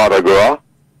Mardi Gras.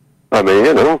 I mean,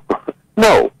 you know,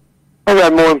 no. I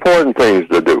got more important things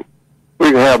to do.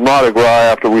 We can have Mardi Gras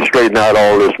after we straighten out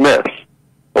all this mess.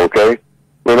 Okay?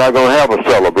 We're not going to have a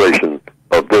celebration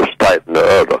of this type and the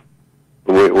other.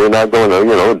 We're not going to,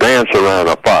 you know, dance around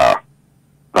a fire.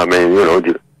 I mean, you know,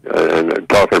 and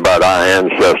talking about our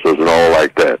ancestors and all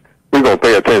like that. We're going to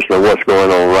pay attention to what's going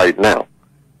on right now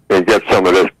and get some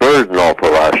of this burden off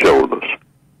of our shoulders.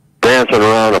 Dancing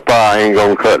around a fire ain't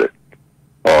going to cut it.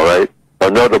 All right?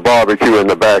 Another barbecue in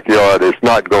the backyard is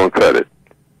not going to cut it.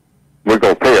 We're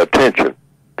going to pay attention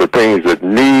to things that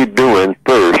need doing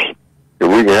first, and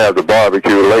we can have the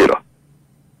barbecue later.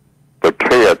 But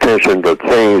pay attention to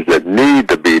things that need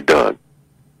to be done.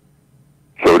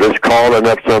 So this calling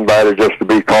up somebody just to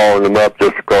be calling them up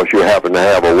just because you happen to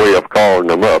have a way of calling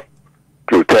them up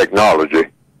through technology,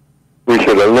 we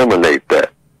should eliminate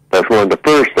that. That's one of the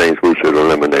first things we should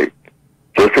eliminate.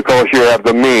 Just because you have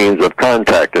the means of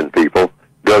contacting people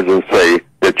doesn't say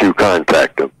that you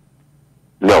contact them.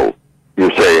 No. You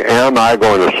say, am I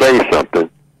going to say something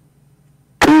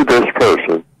to this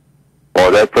person,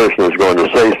 or that person is going to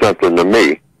say something to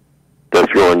me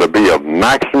that's going to be of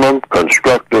maximum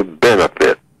constructive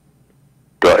benefit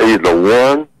to either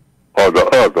one or the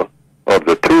other of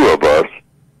the two of us,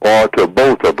 or to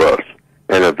both of us?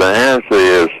 And if the answer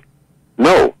is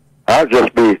no, I'll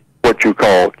just be what you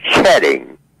call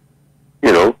chatting, you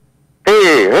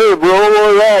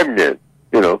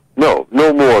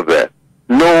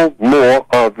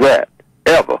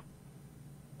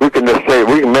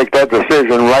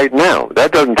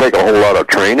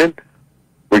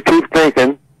we keep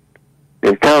thinking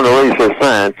in counter-racist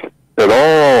science that,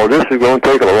 oh, this is going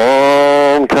to take a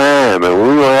long time, and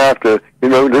we're going to have to,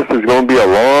 this is going to be a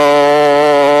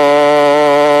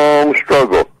long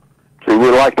struggle. See,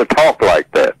 we like to talk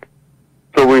like that.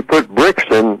 So we put bricks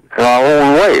in our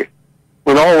own way.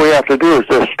 When all we have to do is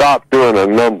just stop doing a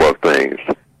number of things.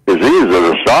 It's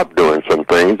easier to stop doing some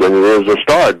things than it is to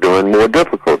start doing more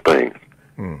difficult things.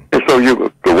 And so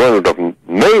one of the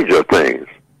major things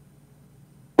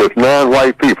with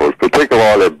non-white peoples,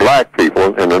 particularly black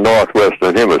people in the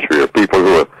northwestern hemisphere, people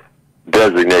who are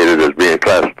designated as being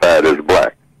classified as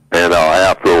black and are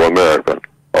Afro-American,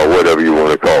 or whatever you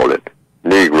want to call it,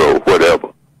 Negro,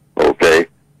 whatever, okay?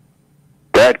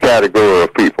 That category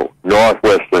of people,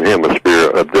 northwestern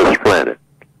hemisphere of this planet,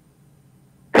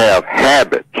 have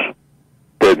habits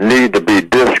that need to be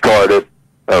discarded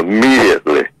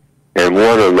immediately. And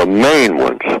one of the main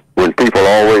ones, when people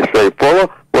always say, Fuller,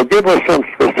 well, give us some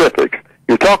specifics.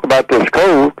 You talk about this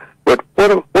code, but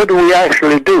what do we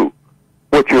actually do?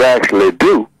 What you actually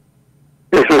do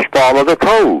is just follow the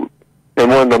code. And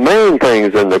one of the main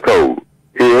things in the code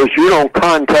is you don't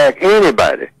contact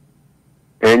anybody.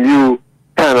 And you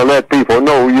kind of let people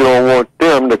know you don't want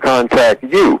them to contact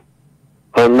you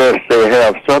unless they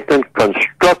have something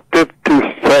constructive to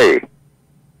say.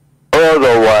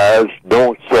 Otherwise,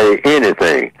 don't say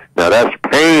anything. Now, that's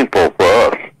painful for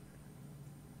us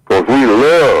because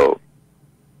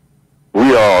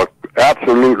we are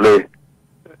absolutely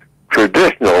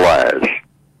traditionalized,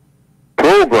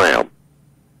 programmed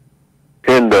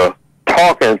into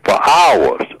talking for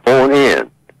hours on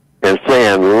end and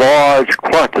saying large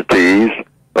quantities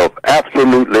of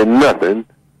absolutely nothing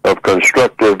of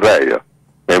constructive value.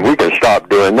 And we can stop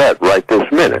doing that right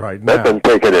this minute. Right now. That doesn't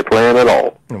take any plan at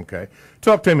all. Okay.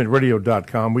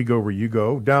 TalkTainmentRadio.com. We go where you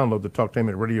go. Download the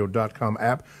TalkTainmentRadio.com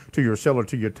app to your cell or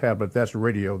to your tablet. That's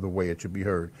radio the way it should be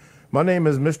heard. My name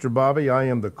is Mr. Bobby. I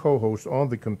am the co-host on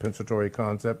the compensatory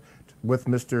concept with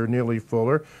Mr. Neely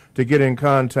Fuller. To get in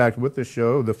contact with the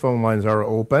show, the phone lines are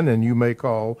open, and you may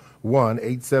call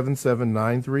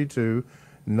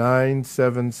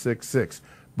 1-877-932-9766.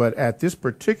 But at this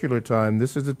particular time,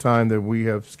 this is the time that we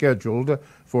have scheduled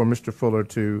for Mr. Fuller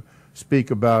to speak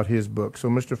about his book. So,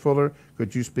 Mr. Fuller,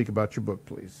 could you speak about your book,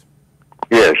 please?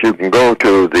 Yes, you can go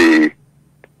to the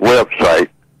website,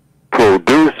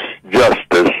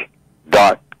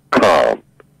 producejustice.com.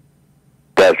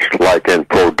 That's like in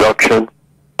production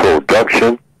of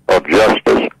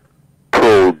justice,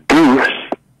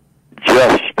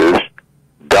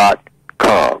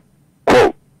 producejustice.com.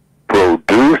 Quote,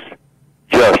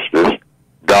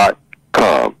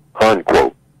 producejustice.com,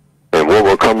 unquote. And what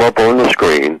will come up on the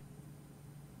screen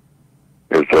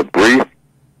is a brief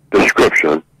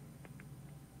description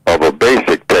of a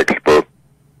basic textbook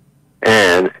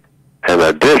and an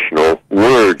additional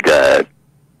word guide.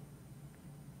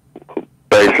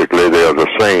 Basically, they're the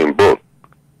same book,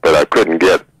 but I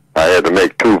had to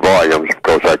make 2 volumes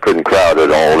because I couldn't crowd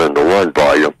it all into 1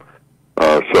 volume.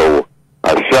 So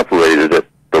I separated it,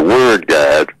 the word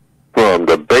guide, from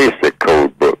the basic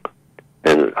code book.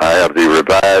 And I have the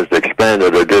revised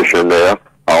expanded edition there.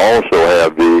 I also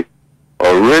have the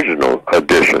original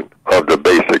edition of the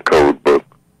basic code book.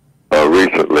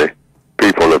 Recently,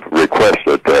 people have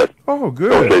requested that. Oh, good.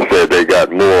 Because they said they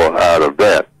got more out of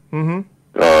that. Mm-hmm.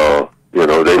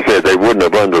 They said they wouldn't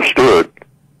have understood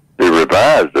the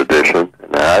revised edition.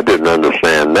 Now, I didn't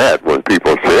understand that when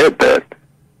people said that,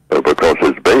 because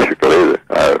it's basically,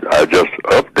 I just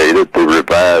updated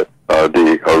the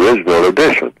original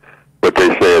edition. But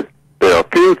they said there are a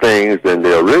few things in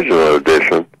the original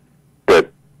edition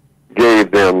that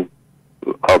gave them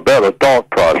a better thought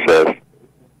process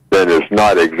that is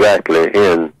not exactly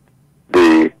in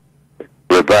the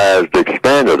revised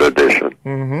expanded edition.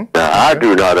 Mm-hmm. Now, I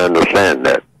do not understand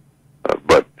that,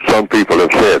 but some people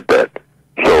have said that.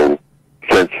 So,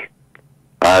 since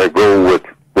I go with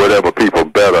whatever people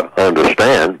better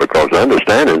understand, because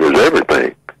understanding is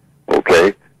everything,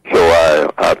 okay? So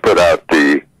I put out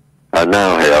I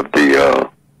now have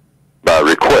by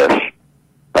request,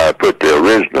 I put the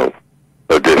original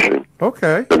edition,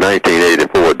 Okay. the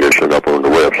 1984 edition, up on the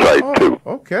website, too.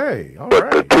 Okay. All But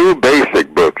right. the 2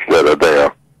 basic books that are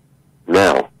there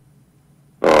now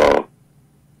for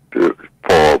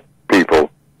people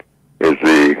is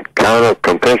the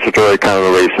compensatory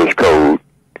counter-racist code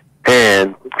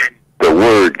and the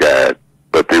word guide.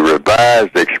 But the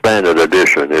revised expanded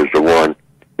edition is the one,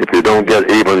 even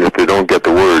if you don't get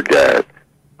the word guide,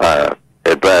 I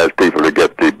advise people to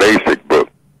get the basic book,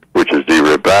 which is the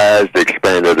revised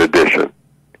expanded edition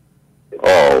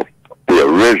of the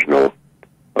original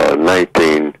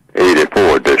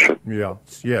 1984 edition. Yeah.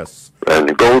 Yes. Yes.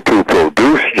 And go to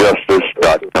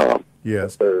producejustice.com.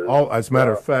 Yes. As a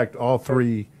matter of fact, all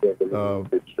three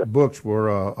books were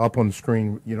up on the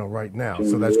screen, right now.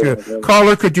 So that's good.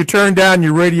 Caller, could you turn down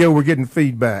your radio? We're getting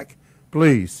feedback,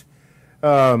 please.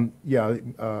 It's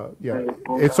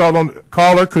all on.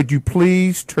 Caller, could you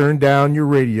please turn down your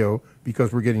radio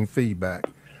because we're getting feedback.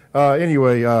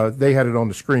 Anyway, they had it on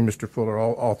the screen, Mr. Fuller,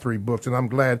 all three books, and I'm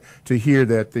glad to hear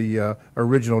that the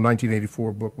original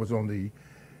 1984 book was on the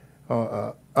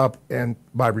up and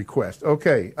by request.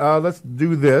 Okay, let's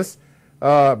do this.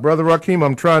 Brother Rakim,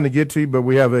 I'm trying to get to you, but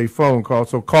we have a phone call.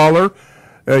 So, caller,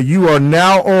 you are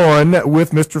now on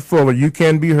with Mr. Fuller. You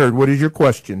can be heard. What is your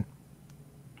question?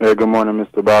 Hey, good morning,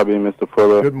 Mr. Bobby and Mr.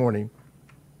 Fuller. Good morning.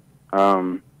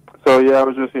 I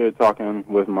was just here talking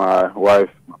with my wife,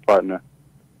 my partner,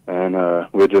 and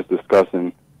we're just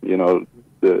discussing, the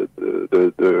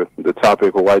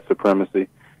topic of white supremacy,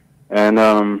 and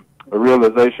a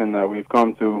realization that we've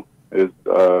come to is,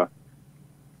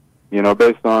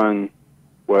 based on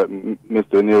what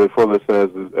Mr. Neely Fuller says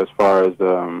as far as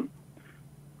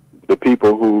the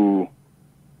people who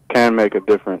can make a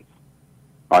difference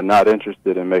are not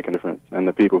interested in making a difference, and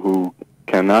the people who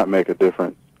cannot make a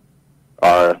difference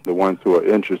are the ones who are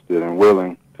interested and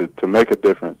willing to make a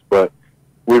difference. But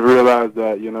we've realized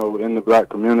that, in the black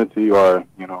community, or,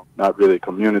 not really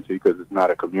community because it's not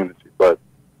a community, but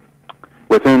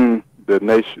within the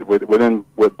nation,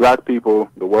 with black people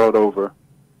the world over,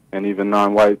 and even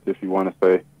non-whites, if you want to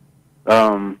say,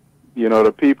 the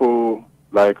people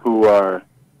who are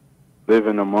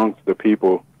living amongst the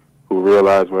people who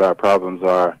realize what our problems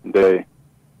are and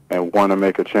want to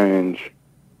make a change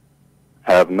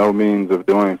have no means of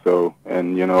doing so.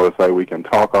 And, it's like we can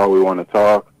talk all we want to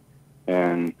talk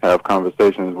and have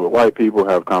conversations with white people,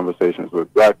 have conversations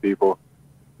with black people.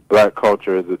 Black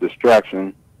culture is a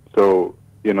distraction. So,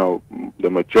 the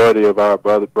majority of our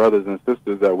brothers and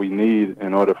sisters that we need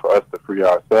in order for us to free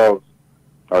ourselves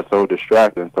are so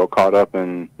distracted and so caught up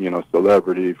in,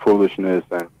 celebrity, foolishness,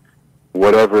 and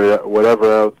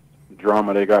whatever else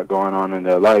drama they got going on in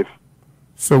their life.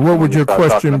 So what would your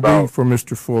question be for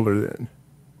Mr. Fuller then?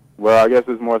 Well, I guess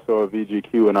it's more so a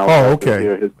VGQ, and I would like to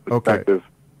hear his perspective. Okay.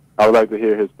 I would like to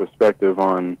hear his perspective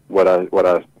on what I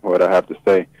have to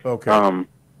say. Okay.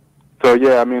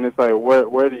 It's like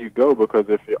where do you go? Because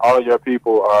if all your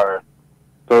people are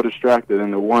so distracted,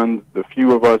 and the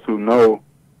few of us who know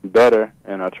better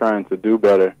and are trying to do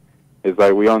better, it's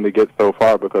like we only get so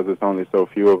far because it's only so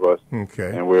few of us.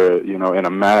 Okay. And we're in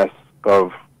a mass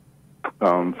of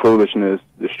foolishness,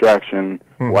 distraction,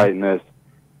 whiteness,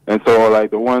 and so I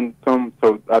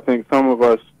think some of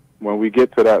us, when we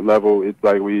get to that level, it's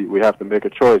like we have to make a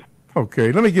choice.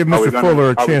 Okay, let me give Mr. Fuller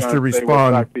a chance to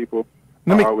respond. Black people,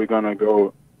 are we gonna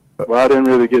go? Well, I didn't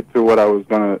really get to what I was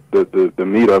the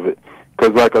meat of it,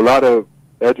 because a lot of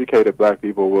educated black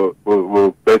people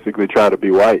will basically try to be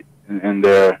white in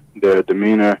their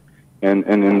demeanor and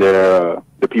in their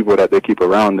the people that they keep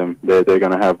around them. They're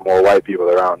gonna have more white people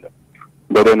around them,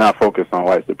 but they're not focused on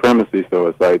white supremacy. So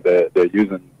it's like they're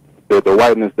using the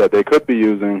whiteness that they could be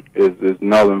using is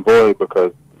null and void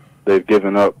because they've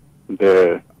given up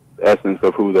their essence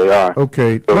of who they are.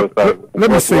 Okay. So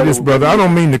let me say this, brother. I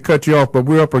don't mean to cut you off, but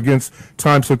we're up against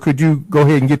time. So could you go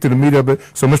ahead and get to the meat of it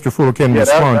so Mr. Fuller can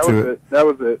respond to it? That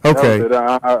was it. Okay. That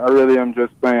was it. I really am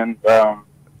just saying,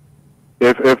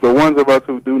 if the ones of us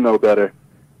who do know better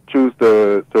choose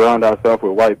to surround ourselves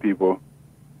with white people,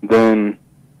 then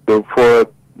for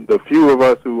the few of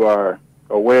us who are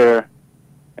aware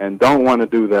and don't want to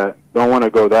do that, don't want to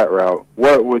go that route,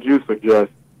 what would you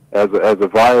suggest as a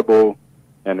viable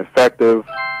and effective,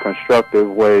 constructive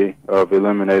way of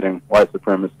eliminating white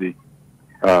supremacy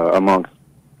amongst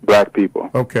black people?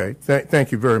 Okay.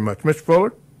 Thank you very much. Mr.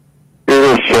 Fuller? It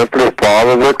is simply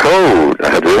follow the code.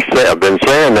 I've been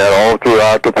saying that all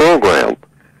throughout the program.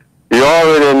 You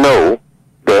already know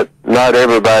that not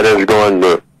everybody is going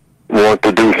to want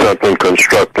to do something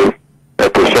constructive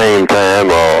at the same time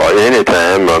or any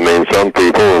time. I mean, some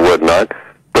people or whatnot.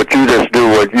 But you just do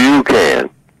what you can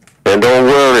and don't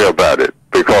worry about it,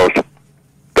 because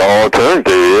the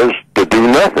alternative is to do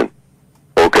nothing.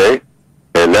 Okay?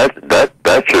 And that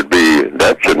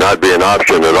should not be an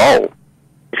option at all.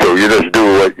 So you just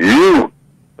do what you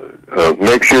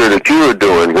make sure that you are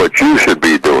doing what you should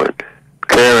be doing,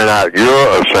 carrying out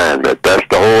your assignment. That's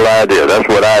the whole idea. That's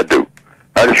what I do.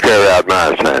 I just carry out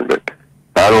my assignment.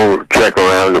 I don't check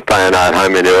around to find out how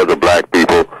many other black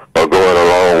people are going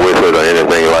along with it or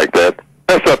anything like that.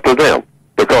 That's up to them,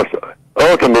 because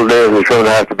ultimately it's going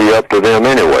to have to be up to them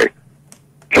anyway.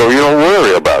 So you don't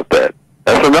worry about that.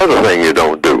 That's another thing you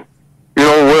don't do. You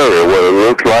don't worry what it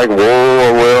looks like, war,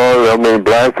 well, I mean,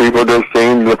 black people just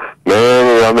seem, man,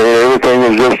 I mean, everything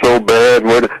is just so bad.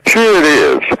 Sure it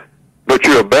is, but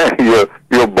you're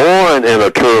born in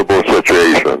a terrible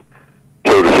situation.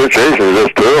 So the situation is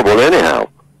just terrible anyhow.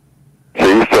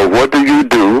 See, so what do you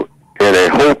do in a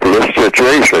hopeless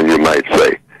situation, you might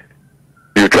say?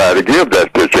 You try to give that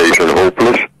situation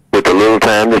hopeless with the little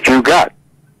time that you got.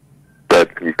 That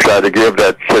you try to give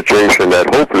that situation,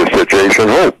 that hopeless situation,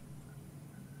 hope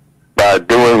by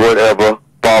doing whatever,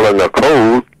 following the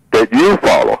code that you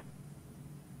follow.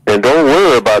 And don't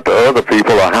worry about the other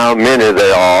people or how many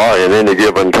there are in any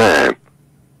given time.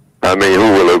 I mean,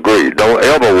 who will agree? Don't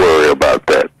ever worry about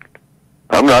that.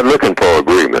 I'm not looking for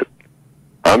agreement.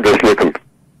 I'm just looking to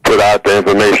put out the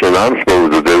information I'm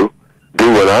supposed to do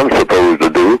what I'm supposed to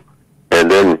do, and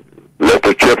then let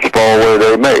the chips fall where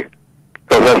they may.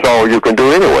 Because that's all you can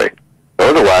do anyway.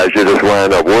 Otherwise, you just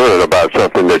wind up worrying about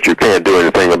something that you can't do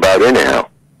anything about anyhow.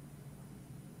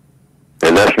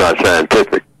 And that's not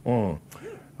scientific.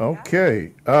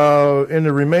 Okay. In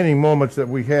the remaining moments that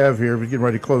we have here, we're getting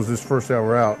ready to close this first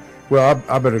hour out. Well,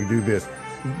 I better do this.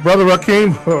 Brother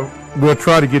Rakeem, we'll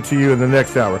try to get to you in the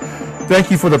next hour.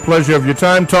 Thank you for the pleasure of your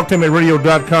time.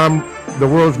 TalkTainmentRadio.com, the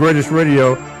world's greatest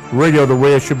radio the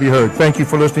way it should be heard. Thank you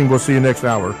for listening. We'll see you next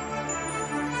hour.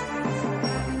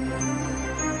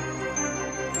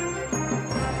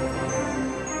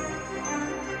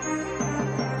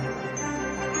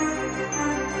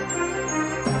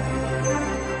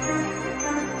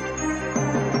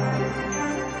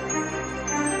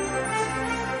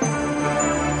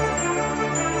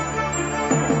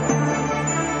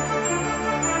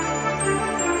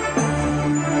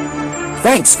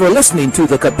 Thanks for listening to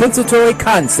The Compensatory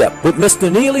Concept with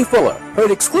Mr. Neely Fuller,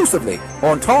 heard exclusively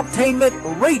on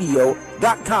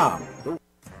TalkTainmentRadio.com.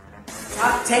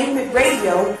 TalkTainment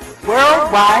Radio,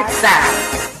 worldwide sound.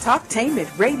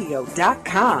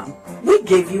 TalkTainmentRadio.com. We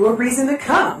give you a reason to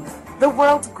come. The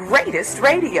world's greatest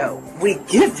radio. We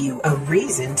give you a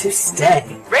reason to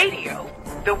stay. Radio,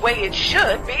 the way it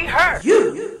should be heard.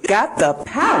 You got the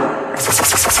power.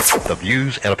 The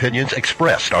views and opinions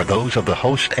expressed are those of the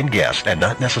host and guest and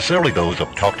not necessarily those of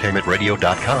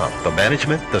TalkTainmentRadio.com, the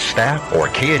management, the staff, or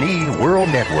K&E World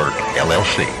Network,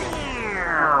 LLC.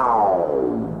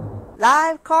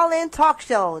 Live call-in talk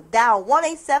show. Dial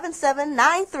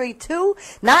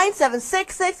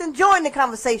 1-877-932-9766 and join the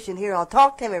conversation here on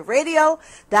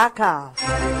TalkTainmentRadio.com.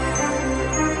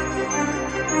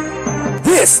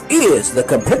 This is The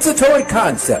Compensatory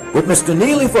Concept with Mr.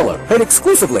 Neely Fuller, heard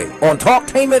exclusively on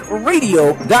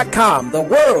TalkTainmentRadio.com, the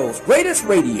world's greatest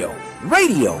radio.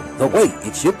 Radio, the way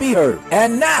it should be heard.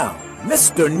 And now,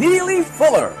 Mr. Neely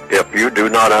Fuller. If you do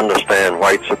not understand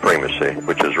white supremacy,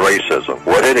 which is racism,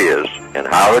 what it is and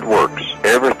how it works,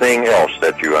 everything else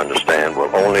that you understand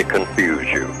will only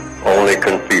confuse you. Only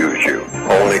confuse you.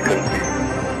 Only confuse you.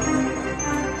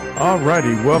 All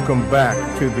righty, welcome back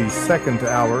to the second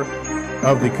hour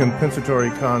of The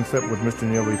Compensatory Concept with Mr.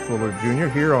 Neely Fuller Jr.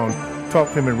 here on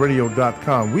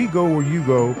TalkTainmentRadio.com. We go where you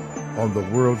go on the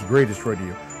world's greatest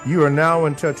radio. You are now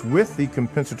in touch with The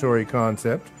Compensatory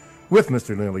Concept with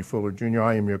Mr. Neely Fuller Jr.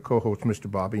 I am your co-host, Mr.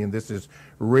 Bobby, and this is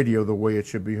Radio the Way It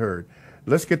Should Be Heard.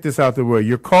 Let's get this out the way.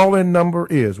 Your call-in number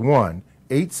is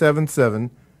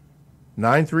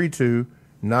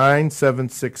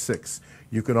 1-877-932-9766.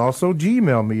 You can also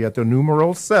Gmail me at the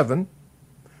numeral 7,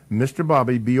 Mr.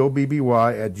 Bobby,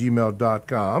 B-O-B-B-Y, at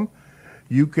gmail.com.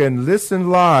 You can listen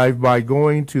live by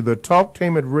going to the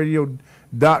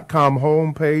TalkTainmentRadio.com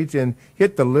homepage and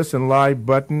hit the Listen Live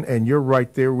button, and you're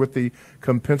right there with the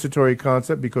Compensatory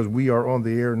Concept because we are on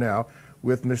the air now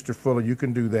with Mr. Fuller. You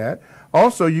can do that.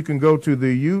 Also, you can go to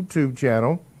the YouTube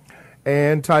channel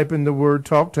and type in the word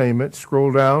Talktainment,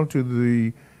 scroll down to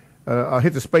the,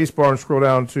 hit the space bar and scroll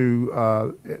down,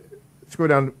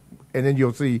 and then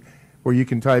you'll see where you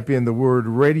can type in the word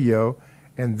radio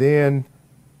and then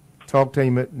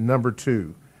Talktainment number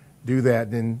 2. Do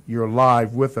that, then you're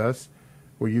live with us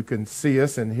where you can see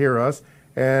us and hear us,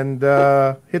 and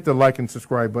hit the like and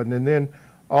subscribe button. And then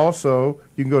also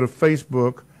you can go to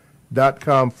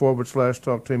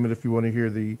Facebook.com/Talktainment if you want to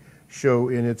hear the show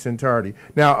in its entirety.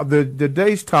 Now, the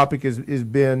day's topic is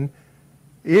the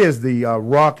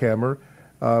rock hammer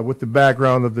with the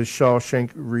background of the Shawshank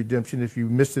Redemption. If you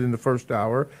missed it in the first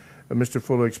hour, Mr.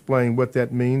 Fuller explained what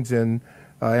that means, and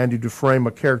Andy Dufresne,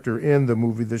 a character in the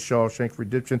movie The Shawshank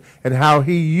Redemption, and how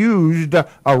he used a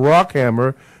rock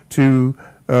hammer to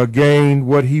gain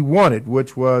what he wanted,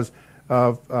 which was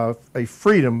a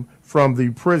freedom from the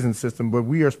prison system. But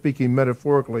we are speaking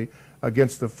metaphorically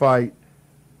against the fight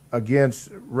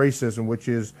against racism, which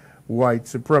is white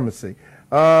supremacy.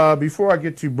 Before I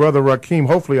get to Brother Rakeem,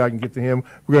 hopefully I can get to him.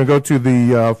 We're going to go to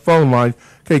the phone line.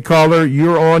 Okay, caller,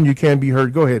 you're on. You can be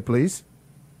heard. Go ahead, please.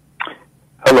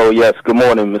 Hello, yes. Good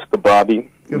morning, Mr. Bobby.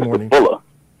 Good morning. Mr. Fuller.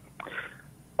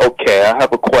 Okay, I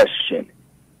have a question.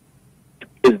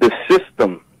 Is the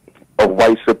system of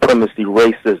white supremacy,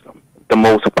 racism, the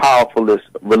most powerfulest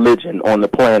religion on the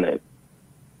planet?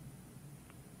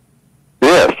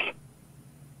 Yes.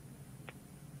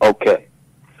 Okay.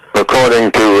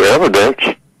 According to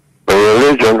evidence, a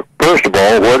religion, first of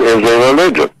all, what is a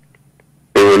religion?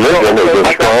 A religion is a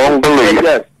strong belief.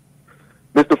 Yes.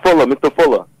 Mr.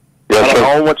 Fuller. Yes, sir.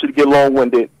 I don't want you to get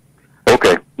long-winded.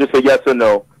 Okay. Just say yes or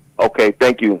no. Okay,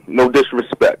 thank you. No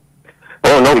disrespect.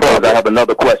 Oh, no problem. I have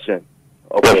another question.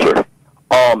 Okay. Yes, sir.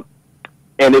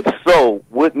 And if so,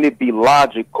 wouldn't it be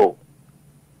logical,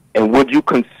 and would you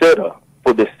consider,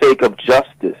 for the sake of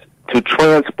justice, to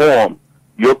transform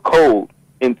your code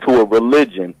into a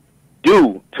religion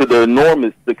due to the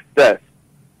enormous success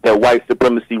that white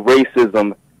supremacy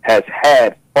racism has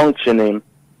had functioning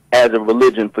as a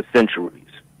religion for centuries?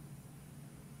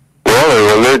 Well,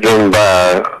 a religion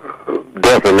by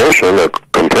definition, a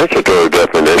compensatory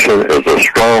definition, is a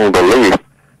strong belief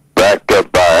backed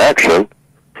up by action.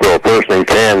 So a person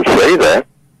can say that.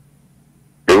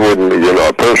 It wouldn't,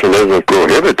 a person isn't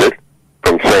prohibited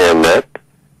from saying that.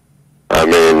 I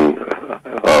mean,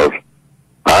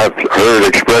 I've heard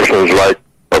expressions like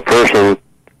a person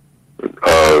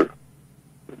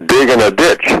digging a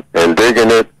ditch and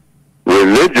digging it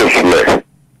religiously.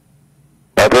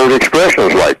 I've heard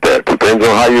expressions like that. Depends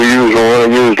on how you want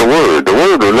to use the word. The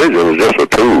word religion is just a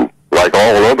tool, like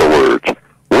all other words.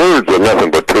 Words are nothing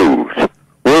but tools.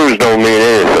 Words don't mean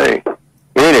anything,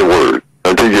 any word,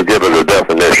 until you give it a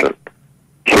definition.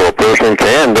 So a person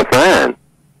can define,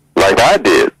 like I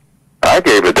did. I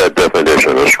gave it that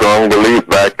definition, a strong belief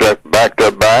backed up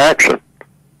by action.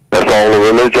 That's all a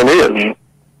religion is.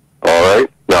 All right?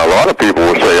 Now, a lot of people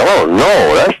will say, oh,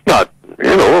 no, that's not,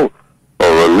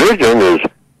 a religion is,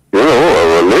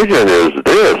 a religion is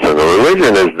this and a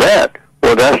religion is that.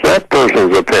 Well, that's that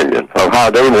person's opinion of how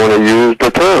they want to use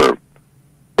the term.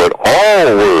 But all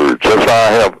words, that's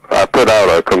why I put out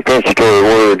a compensatory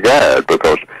word guide,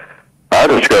 because I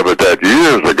discovered that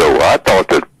years ago. I thought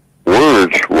that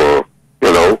words were,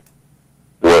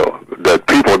 that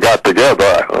people got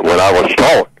together when I was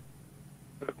taught.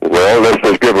 Well, let's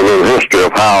just give a little history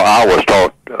of how I was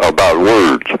taught about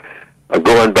words.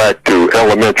 Going back to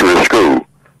elementary school,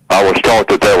 I was taught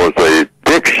that there was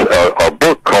a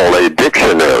book called a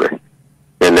dictionary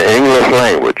in the English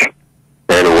language,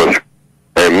 and it was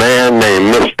a man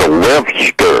named Mr.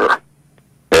 Webster,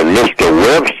 and Mr.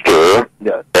 Webster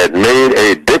had made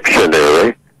a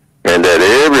dictionary, and that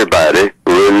everybody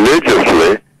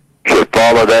religiously should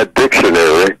follow that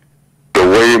dictionary the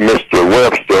way Mr.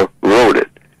 Webster wrote it.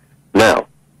 Now,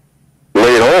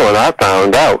 later on, I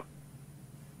found out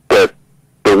that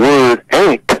the word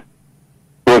ain't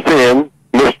was in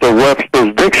Mr.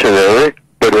 Webster's dictionary,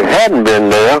 but it hadn't been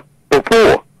there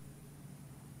before.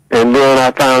 And then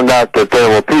I found out that there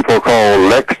were people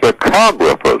called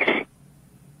lexicographers.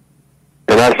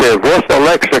 And I said, what's a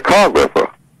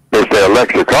lexicographer? They say a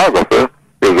lexicographer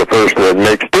is a person that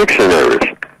makes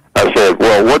dictionaries. I said,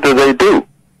 well, what do they do?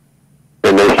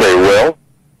 And they say, well,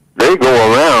 they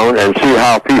go around and see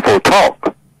how people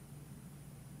talk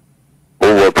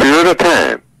over a period of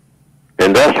time.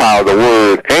 And that's how the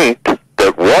word ain't,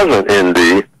 that wasn't in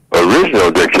the original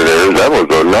dictionaries, that was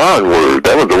a non-word.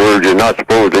 That was a word you're not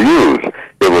supposed to use.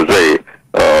 It was a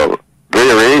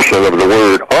variation of the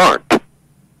word aren't.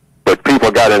 But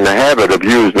people got in the habit of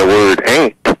using the word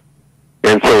ain't.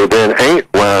 And so then ain't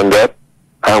wound up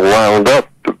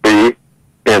to be,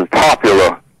 in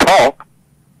popular talk,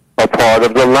 a part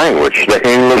of the language, the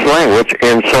English language,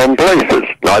 in some places.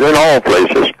 Not in all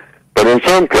places, but in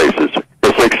some places.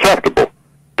 It's acceptable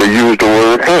to use the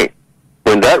word ain't,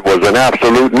 when that was an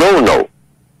absolute no-no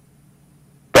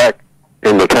back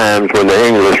in the times when the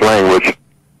English language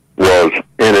was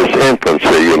in its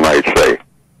infancy, you might say,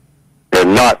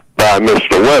 and not by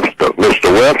Mr. Webster.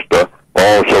 Mr. Webster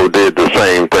also did the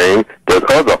same thing that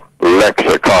other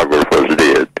lexicographers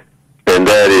did, and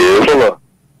that is...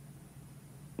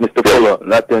 Mr. Fuller,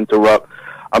 not to interrupt,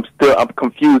 I'm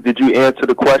confused. Did you answer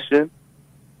the question?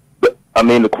 I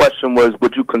mean, the question was,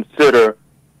 would you consider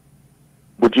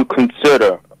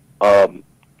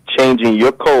changing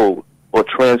your code or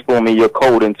transforming your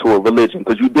code into a religion?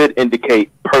 Because you did indicate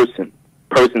persons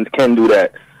can do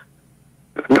that.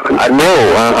 I'm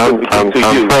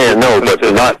saying no, but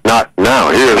not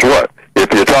now. Here's what.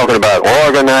 If you're talking about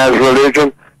organized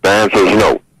religion, the answer is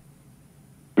no.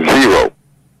 Zero.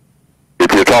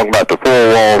 If you're talking about the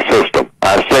four-wall system.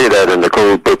 I say that in the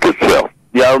code book itself.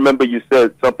 Yeah, I remember you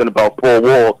said something about 4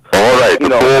 walls. All right, the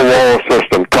four-wall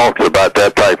system talks about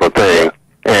that type of thing,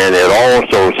 and it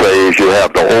also says you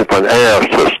have the open-air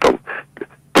system.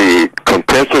 The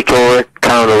compensatory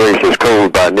counter-racist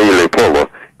code by Neely Fuller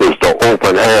is the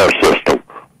open-air system.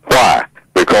 Why?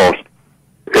 Because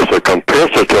it's a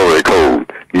compensatory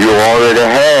code. You already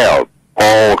have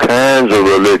all kinds of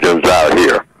religions out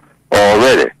here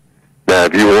already. Now,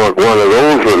 if you want one of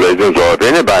those religions, or if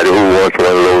anybody who wants one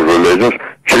of those religions,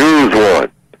 choose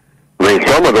one. I mean,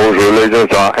 some of those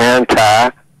religions are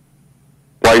anti-white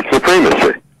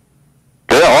supremacy.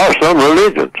 There are some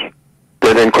religions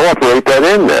that incorporate that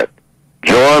in there.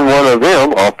 Join one of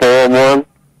them or form one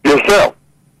yourself.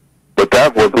 But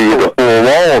that would be the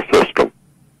four-wall system,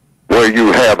 where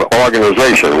you have an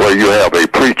organization, where you have a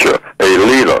preacher, a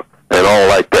leader, and all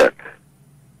like that.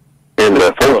 In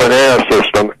the open-air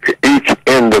system, each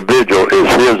individual is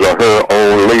his or her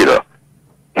own leader.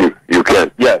 You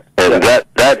can. Yes. And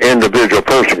that individual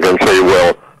person can say,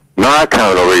 well, my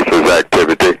counter-racist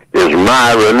activity is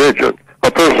my religion. A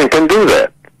person can do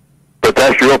that. But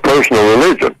that's your personal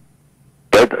religion.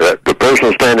 The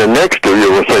person standing next to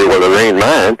you will say, well, it ain't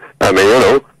mine. I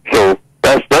mean, so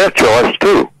that's their choice,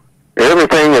 too.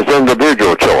 Everything is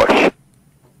individual choice.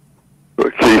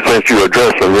 See, since you're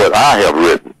addressing what I have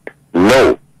written,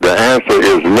 no. The answer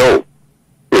is no.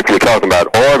 If you're talking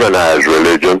about organized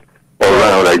religion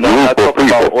around a group of people.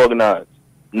 About organized.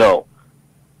 No.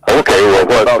 Okay, well,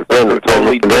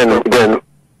 then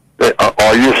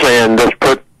are you saying let's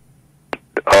put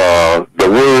the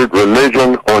word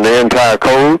religion on the entire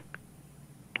code?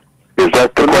 Is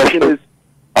that the question?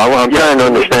 I'm trying to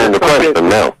understand the question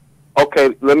now.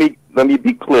 Okay, let me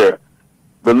be clear.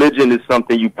 Religion is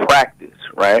something you practice,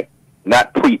 right?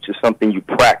 Not preach. It's something you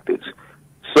practice.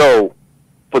 So,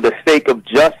 for the sake of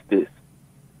justice,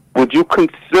 would you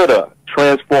consider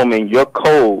transforming your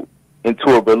code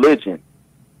into a religion?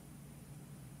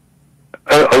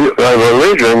 A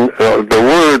religion, the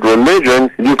word religion,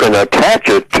 you can attach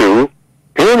it to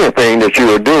anything that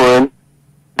you are doing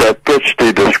that fits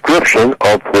the description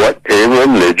of what a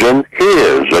religion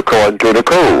is, according to the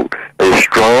code. A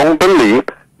strong belief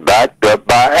backed up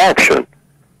by action.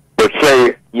 But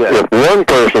say, if one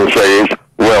person says,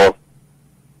 well,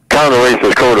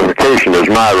 counter-racist codification is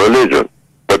my religion,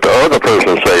 but the other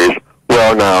person says,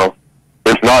 well, now,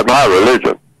 it's not my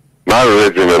religion. My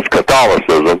religion is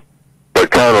Catholicism,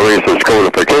 but counter-racist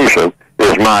codification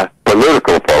is my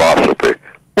political philosophy.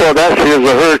 Well, that's his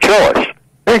or her choice.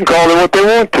 They can call it what they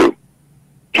want to.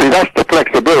 See, that's the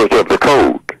flexibility of the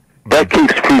code. That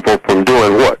keeps people from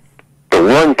doing what? The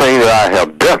one thing that I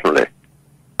have definitely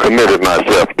committed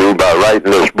myself to by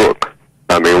writing this book,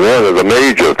 I mean, one of the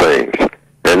major things,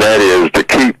 and that is to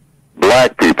keep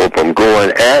black people from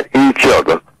going at each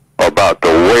other about the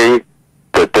way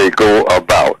that they go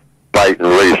about fighting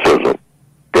racism.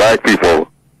 Black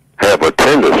people have a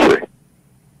tendency,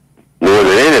 more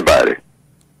than anybody,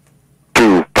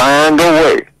 to find a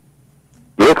way,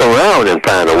 look around and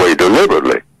find a way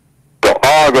deliberately, to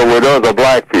argue with other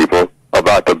black people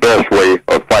about the best way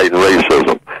of fighting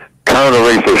racism.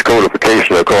 Counter-racist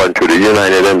codification, according to the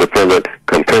United Independent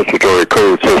Compensatory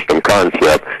Code System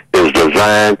concept, is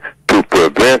designed to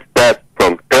prevent that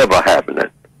from ever happening.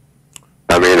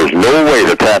 I mean, there's no way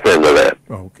to tap into that.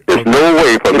 Okay. There's no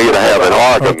way for me to have an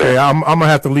argument. Okay, I'm going to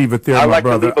have to leave it there, my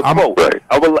brother. I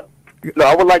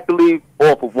would like to leave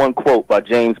off of one quote by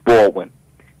James Baldwin.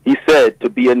 He said, to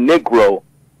be a Negro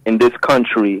in this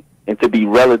country and to be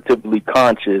relatively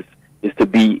conscious is to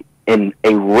be in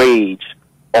a rage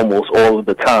almost all of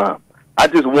the time. I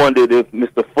just wondered if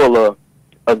Mr. Fuller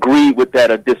agreed with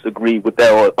that or disagreed with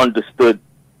that or understood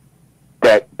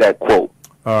that quote.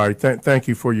 All right. Thank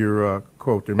you for your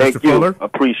quote there. Thank Mr. you. Fuller?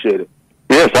 Appreciate it.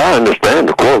 Yes, I understand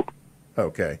the quote.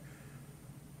 Okay.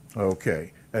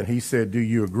 Okay. And he said, do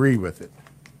you agree with it?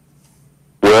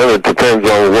 Well, it depends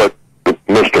on what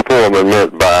Mr. Foreman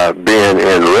meant by being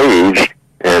enraged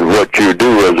and what you do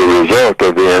as a result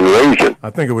of the invasion. I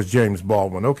think it was James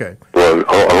Baldwin. Okay. Well,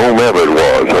 whomever it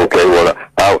was. Okay, well,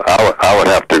 I would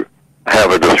have to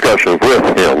have a discussion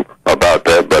with him about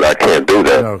that, but I can't do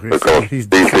that because these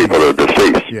people are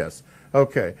deceased. Yes.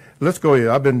 Okay. Let's go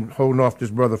here. I've been holding off this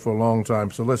brother for a long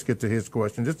time, so let's get to his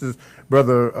question. This is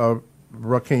Brother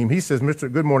Rakim. He says,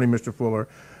 good morning, Mr. Fuller.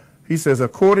 He says,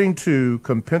 according to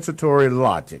compensatory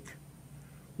logic,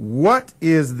 what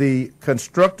is the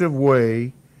constructive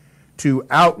way to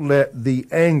outlet the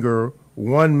anger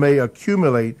one may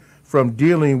accumulate from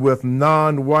dealing with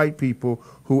non-white people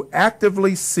who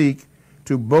actively seek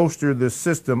to bolster the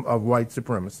system of white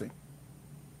supremacy?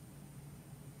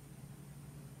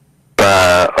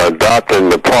 by adopting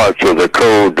the parts of the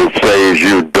code that says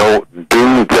you don't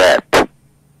do that.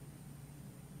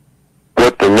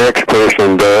 What the next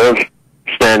person does,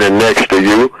 standing next to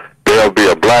you, there'll be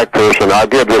a black person. I'll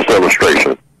give this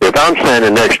illustration. If I'm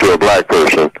standing next to a black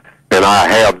person, and I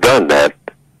have done that,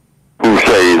 who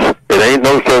says, it ain't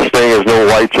no such thing as no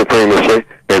white supremacy,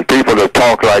 and people that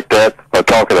talk like that are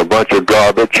talking a bunch of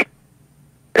garbage,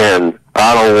 and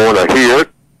I don't want to hear it,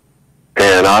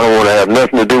 and I don't want to have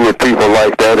nothing to do with people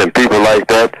like that, and people like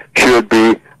that should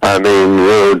be,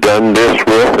 done this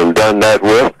with and done that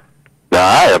with. Now,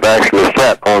 I have actually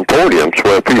sat on podiums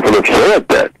where people have said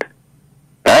that.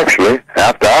 Actually,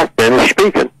 after I finished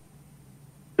speaking,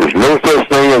 there's no such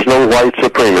thing as no white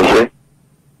supremacy,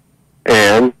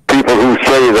 and people who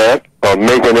say that are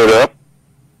making it up,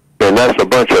 and that's a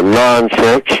bunch of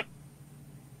nonsense.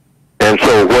 And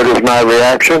so what is my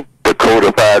reaction? The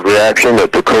codified reaction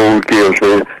that the code gives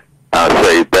me. I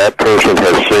say, that person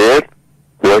has said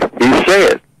what he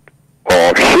said,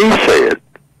 or she said.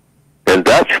 And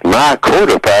that's my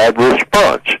codified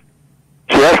response.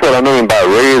 See, that's what I mean by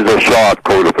razor-sharp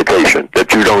codification,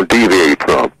 that you don't deviate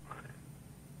from.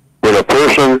 When a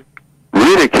person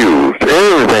ridicules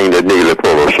everything that Neely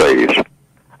Fuller says,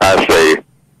 I say,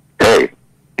 hey,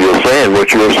 you're saying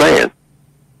what you're saying.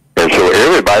 And so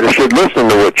everybody should listen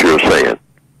to what you're saying.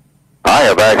 I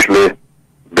have actually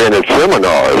been at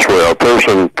seminars where a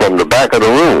person from the back of the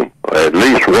room, at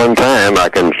least one time, I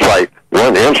can cite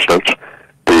one instance,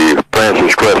 the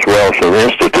Francis Cress Wilson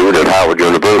Institute at Howard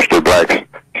University,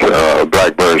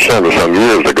 Blackburn Center some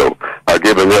years ago. I'll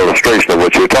give an illustration of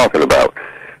what you're talking about.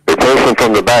 The person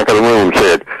from the back of the room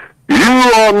said,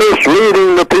 you are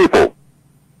misleading the people.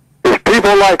 It's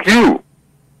people like you.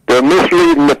 They're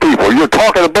misleading the people. You're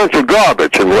talking a bunch of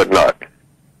garbage and whatnot.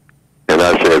 And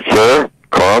I said, sir,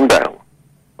 calm down.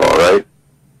 All right?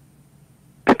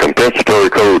 The compensatory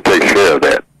code takes care of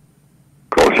that.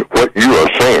 Because what you are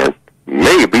saying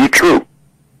may be true.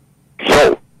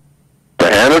 So, the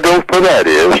antidote for that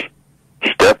is,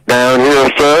 step down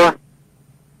here, sir.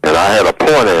 And I had a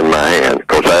pointer in my hand,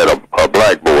 because I had a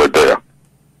blackboard there.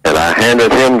 And I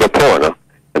handed him the pointer,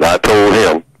 and I told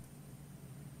him,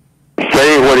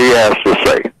 say what he has to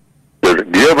say.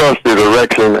 Give us the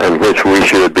direction in which we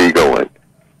should be going.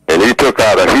 And he took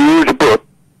out a huge book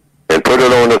and put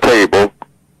it on the table,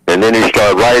 and then he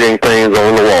started writing things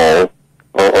on the wall,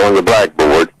 on the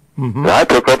blackboard. Mm-hmm. And I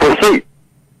took up a seat.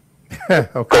 Okay.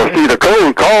 Because, see, the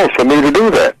code calls for me to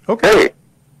do that. Okay. Hey,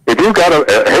 if you got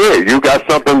you got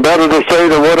something better to say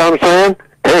than what I'm saying,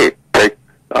 hey,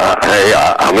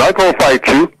 I'm not going to fight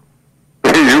you.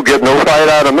 You get no fight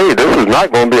out of me. This is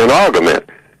not going to be an argument.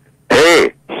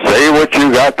 Hey, say what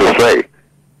you got to say,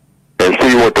 and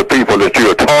see what the people that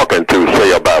you're talking to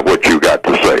say about what you got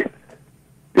to say.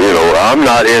 You know, I'm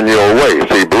not in your way.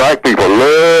 See, black people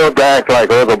love to act like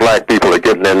other black people are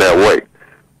getting in their way.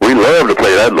 We love to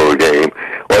play that little game.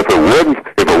 Or if it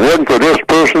wasn't for this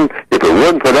person, if it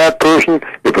wasn't for that person,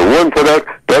 if it wasn't for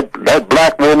that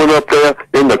black woman up there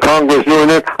in the Congress doing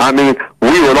it,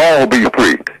 we would all be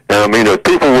free. And if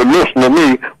people would listen to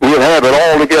me, we would have it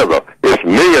all together. It's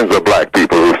millions of black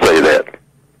people who say that.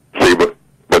 See, but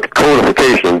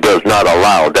codification does not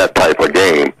allow that type of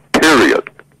game, period.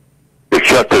 It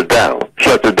shuts it down.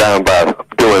 Shuts it down by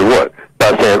doing what?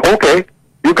 By saying, okay,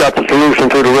 you got the solution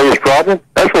to the race problem.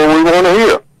 That's what we want to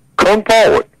hear. Come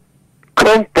forward.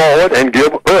 Come forward and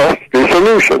give us the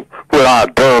solution with our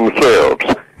dumb selves.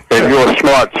 And your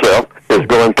smart self is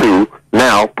going to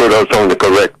now put us on the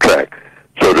correct track.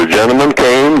 So the gentleman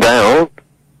came down.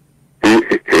 He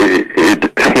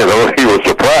was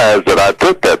surprised that I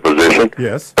took that position.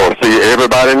 Yes. Or see,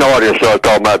 everybody in the audience started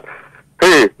talking about,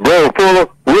 hey, Brother Fuller,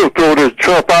 we'll throw this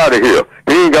Trump out of here.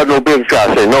 He ain't got no business.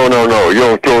 I say, no. You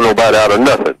don't throw nobody out of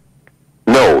nothing.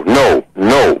 No.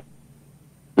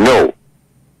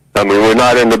 We're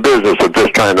not in the business of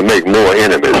just trying to make more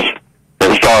enemies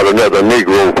and start another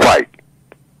Negro fight.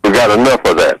 We got enough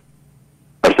of that.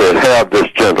 I said, have this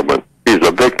gentleman. He's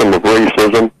a victim of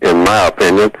racism, in my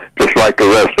opinion, just like the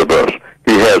rest of us.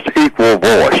 He has equal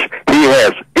voice. He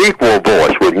has equal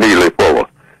voice with Neely Fuller.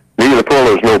 Neely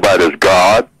Fuller is nobody's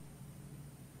God.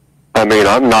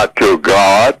 I'm not your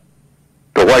God.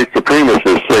 The white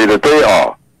supremacists say that they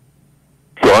are.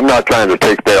 So I'm not trying to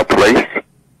take their place.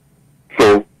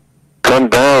 So come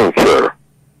down, sir,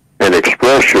 and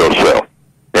express yourself.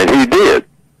 And he did.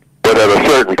 But at a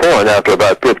certain point, after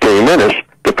about 15 minutes,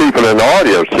 the people in the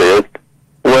audience said,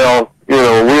 well, we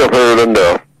have heard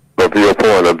enough of your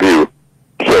point of view,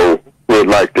 so we'd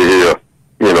like to hear,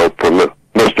 from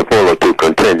Mr. Fuller to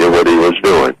continue what he was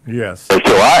doing. Yes. And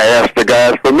so I asked the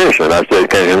guy's permission. I said,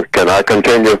 can I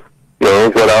continue you know,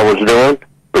 what I was doing,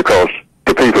 because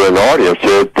the people in the audience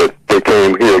said that they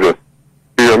came here to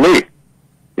hear me,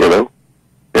 you know,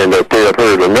 and that they have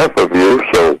heard enough of you,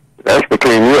 so that's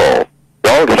between you all.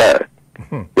 Y'all decide,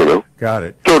 you know. Got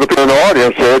it. So the people in the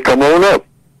audience said, come on up,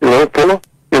 you know, Fuller,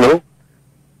 you know.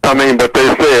 I mean, but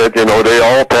they said, you know, they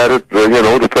all patted, you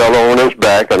know, the fellow on his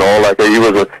back and all like that.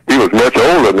 He was much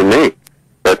older than me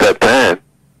at that time,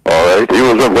 all right. He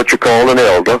was what you call an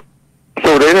elder.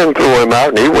 So they didn't throw him out,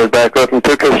 and he went back up and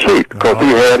took his seat because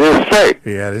he had his say.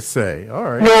 He had his say. All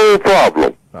right. No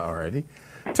problem. All righty.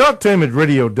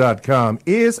 TalkTainmentRadio.com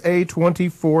is a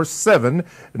 24/7,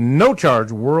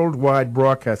 no-charge worldwide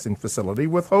broadcasting facility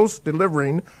with hosts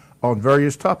delivering on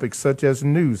various topics such as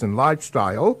news and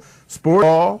lifestyle, sport,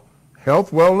 law, health,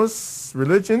 wellness,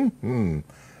 religion,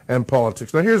 and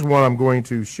politics. Now, here's one I'm going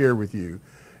to share with you,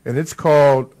 and it's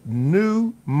called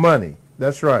New Money.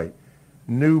 That's right,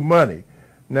 New Money.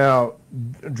 Now,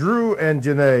 Drew and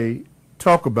Janae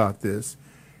talk about this,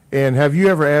 and have you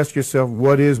ever asked yourself,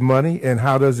 what is money and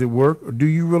how does it work? Or do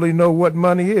you really know what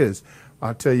money is?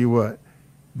 I'll tell you what,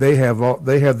 they have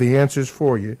the answers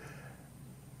for you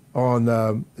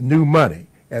on New Money.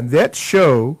 And that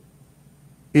show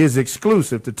is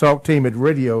exclusive to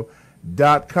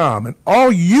TalkTainmentRadio.com. And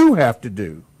all you have to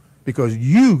do, because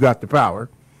you got the power,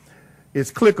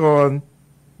 is go to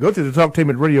the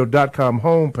TalkTainmentRadio.com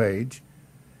homepage,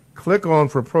 click on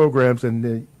for programs, and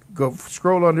then go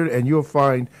scroll under it, and you'll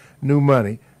find New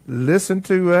Money. Listen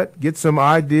to it, get some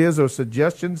ideas or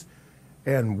suggestions,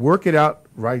 and work it out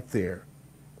right there.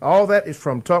 All that is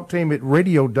from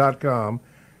TalkTainmentRadio.com.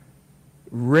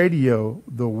 Radio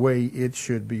the way it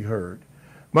should be heard.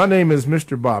 My name is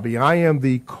Mr. Bobby. I am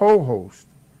the co-host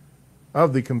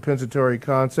of the Compensatory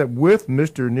Concept with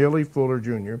Mr. Neely Fuller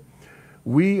Jr.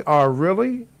 We are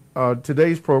really,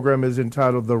 today's program is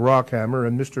entitled The Rock Hammer,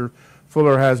 and Mr.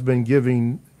 Fuller has been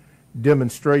giving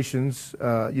demonstrations,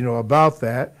 about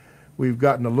that. We've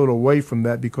gotten a little away from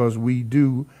that because we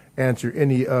do answer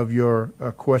any of your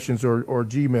questions or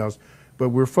Gmails. But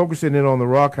we're focusing in on the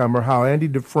rock hammer, how Andy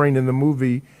Dufresne in the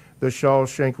movie The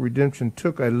Shawshank Redemption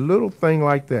took a little thing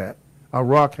like that, a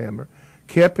rock hammer,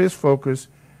 kept his focus,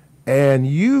 and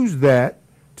used that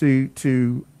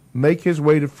to make his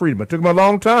way to freedom. It took him a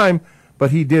long time,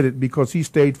 but he did it because he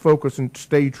stayed focused and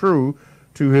stayed true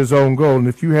to his own goal. And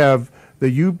if you have the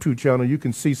YouTube channel, you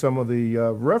can see some of the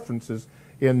references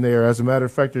in there. As a matter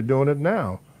of fact, they're doing it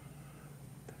now.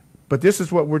 But this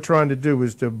is what we're trying to do,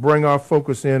 is to bring our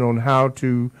focus in on how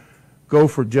to go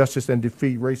for justice and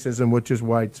defeat racism, which is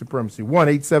white supremacy.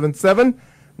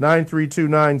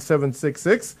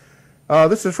 1-877-932-9766.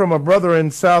 This is from a brother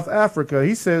in South Africa.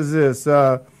 He says this,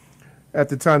 at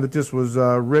the time that this was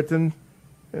written,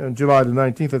 July the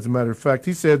 19th, as a matter of fact.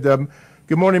 He said,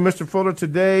 good morning, Mr. Fuller.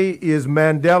 Today is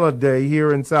Mandela Day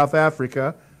here in South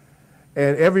Africa,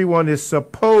 and everyone is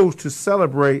supposed to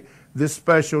celebrate this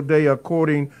special day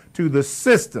according to the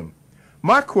system.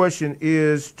 My question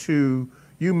is to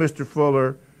you, Mr.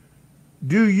 Fuller.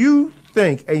 Do you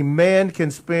think a man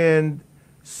can spend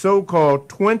so-called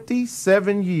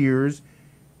 27 years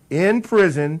in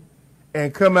prison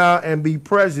and come out and be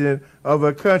president of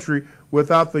a country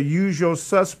without the usual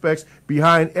suspects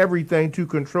behind everything to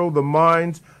control the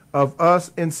minds of us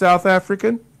in South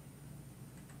Africa?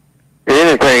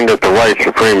 Anything that the white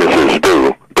supremacists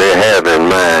do, they have in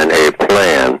mind a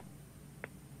plan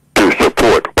to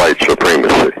support white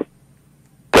supremacy.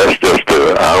 That's just,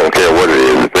 I don't care what it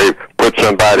is. If they put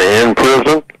somebody in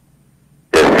prison,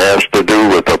 it has to do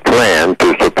with a plan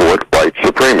to support white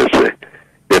supremacy.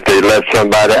 If they let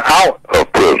somebody out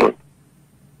of prison,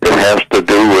 it has to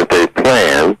do with a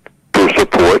plan to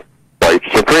support white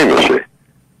supremacy.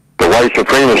 The white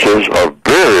supremacists are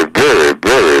very, very,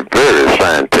 very, very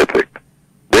scientific.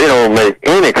 They don't make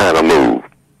any kind of move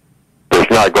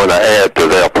that's not going to add to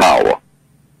their power.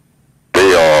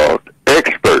 They are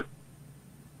experts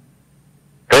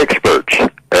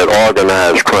at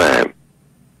organized crime.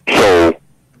 So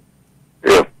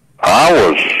if I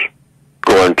was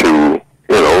going to,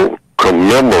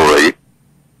 commemorate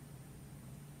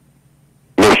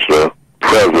Mr.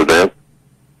 President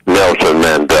Nelson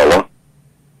Mandela,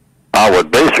 I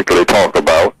would basically talk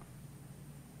about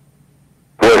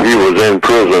what he was in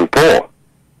prison for,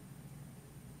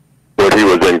 what he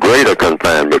was in greater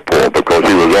confinement for, because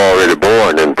he was already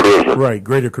born in prison. Right,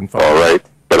 greater confinement. All right,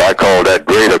 but I call that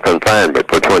greater confinement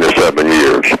for 27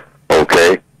 years,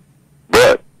 okay?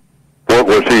 But what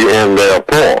was he in there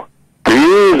for?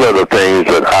 These are the things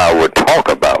that I would talk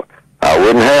about. I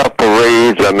wouldn't have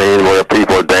parades, where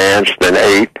people danced and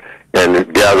ate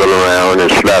and gathered around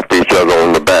and slapped each other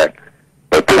on the back.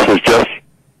 But this is just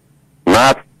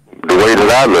my the way that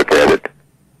I look at it,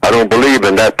 I don't believe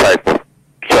in that type of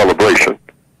celebration.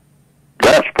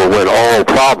 That's for when all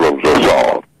problems are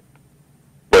solved.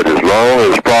 But as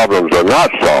long as problems are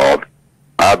not solved,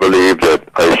 I believe that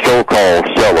a so-called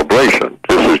celebration,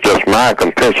 this is just my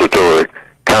compensatory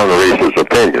counter-racist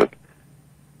opinion,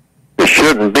 it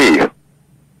shouldn't be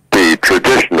the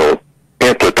traditional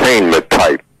entertainment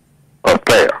type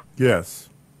affair. Yes.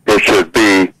 It should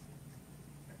be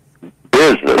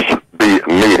business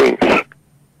meetings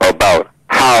about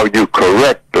how you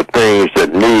correct the things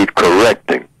that need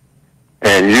correcting,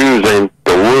 and using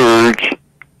the words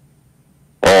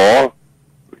or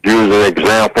using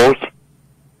examples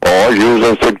or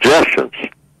using suggestions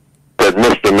that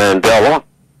Mr. Mandela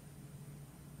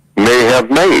may have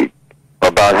made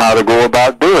about how to go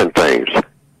about doing things,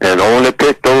 and only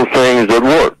pick those things that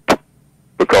worked,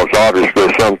 because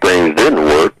obviously some things didn't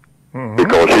work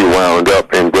because he wound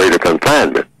up in greater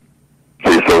confinement.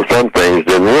 See, so some things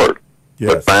didn't work.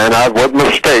 Yes. But find out what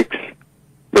mistakes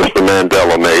Mr.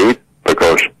 Mandela made,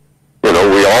 because, you know,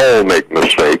 we all make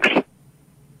mistakes,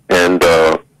 and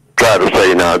try to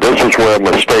say, now, this is where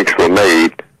mistakes were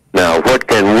made. Now, what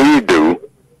can we do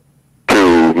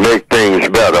to make things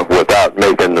better without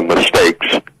making the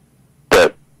mistakes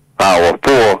that our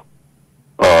four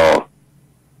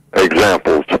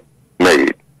examples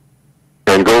made?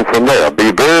 And go from there.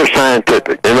 Be very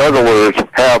scientific. In other words,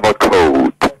 have a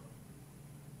code.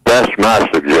 That's my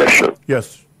suggestion.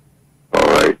 Yes. All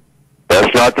right.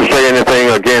 That's not to say anything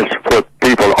against what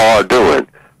people are doing,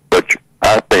 but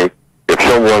I think if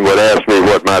someone would ask me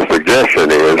what my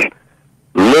suggestion is,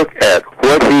 look at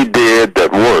what he did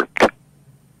that worked,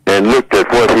 and look at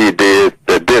what he did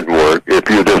that didn't work, if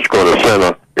you're just going to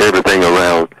center everything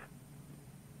around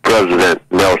President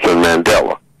Nelson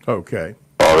Mandela. Okay.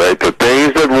 All right, the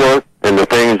things that worked and the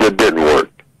things that didn't work.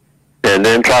 And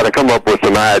then try to come up with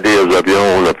some ideas of your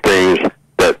own of things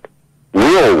that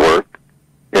will work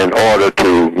in order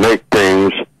to make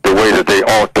things the way that they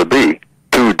ought to be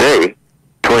today,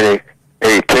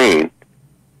 2018,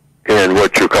 in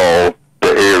what you call the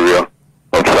area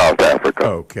of South Africa.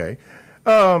 Okay.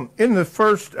 In the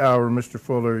first hour, Mr.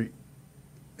 Fuller,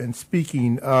 and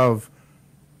speaking of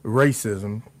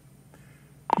racism,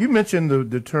 you mentioned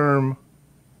the term,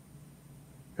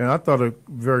 and I thought it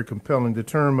very compelling, the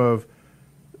term of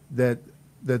that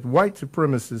white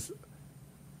supremacists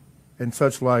and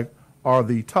such like are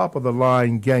the top of the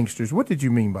line gangsters. What did you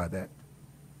mean by that?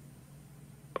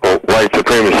 Oh, white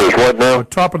supremacists, what now?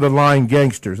 Top of the line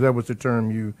gangsters. That was the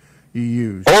term you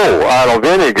used. Oh, out of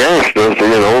any gangsters, you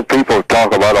know, people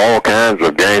talk about all kinds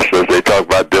of gangsters. They talk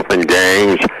about different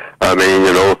gangs. I mean,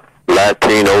 you know,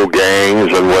 Latino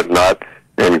gangs and whatnot,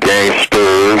 and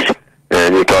gangsters.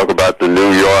 And you talk about the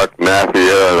New York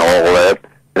Mafia and all that,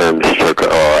 and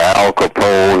Al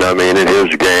Capone, I mean, and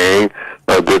his gang,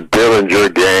 the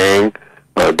Dillinger gang,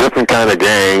 different kind of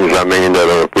gangs, I mean, that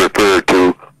are referred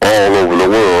to all over the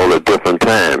world at different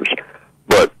times.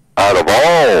 But out of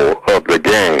all of the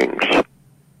gangs,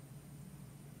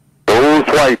 those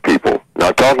white people,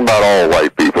 not talking about all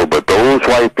white people, but those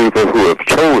white people who have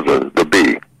chosen to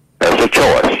be, as a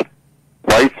choice,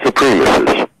 white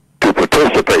supremacists, to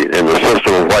participate in the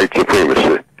system of white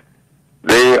supremacy,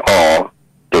 they are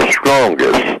the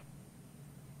strongest,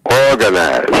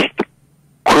 organized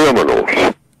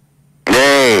criminals,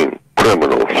 gang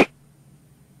criminals,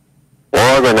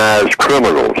 organized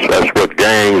criminals. That's what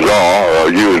gangs are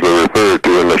usually referred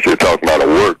to, unless you're talking about a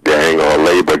work gang or a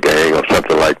labor gang or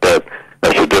something like that.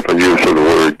 That's a different use of the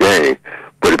word gang.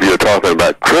 But if you're talking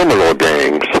about criminal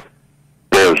gangs,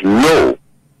 there's nobody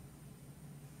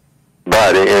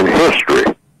in history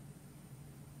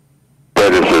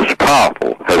that is as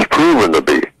powerful, has proven to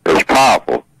be as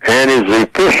powerful, and is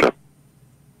efficient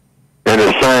and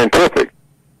as scientific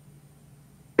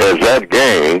as that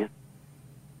gang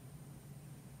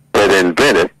that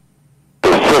invented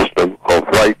the system of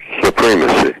white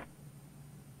supremacy.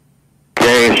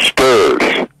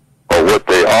 Gangsters are what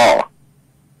they are.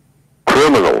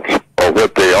 Criminals are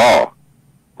what they are,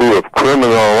 who have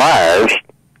criminalized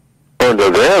under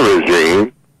their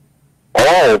regime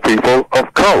all people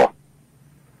of color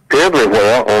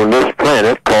everywhere on this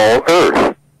planet called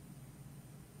Earth.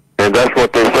 And that's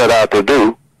what they set out to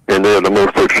do, and they're the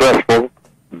most successful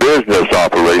business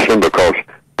operation, because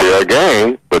they're a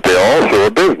gang, but they're also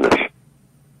a business.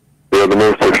 They're the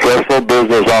most successful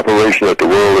business operation that the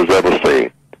world has ever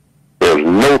seen. There's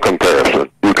no comparison.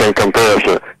 You can't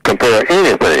compare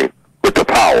anything with the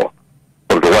power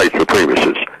of the white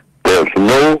supremacists. There's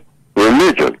no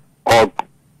religion or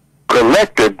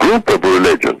collective group of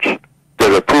religions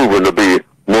that are proven to be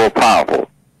more powerful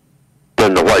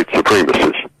than the white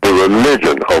supremacists. The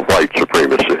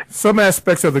some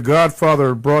aspects of The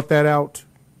Godfather brought that out?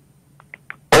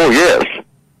 Oh, yes.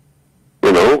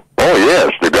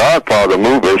 The Godfather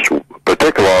movies,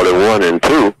 particularly 1 and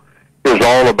 2, is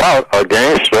all about a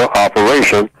gangster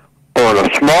operation on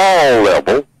a small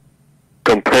level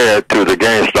compared to the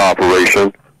gangster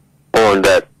operation on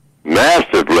that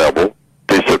massive level,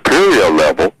 the superior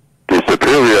level, the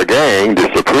superior gang, the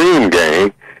supreme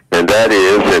gang, and that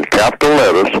is, in capital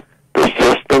letters, the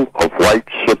system of white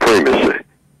supremacy.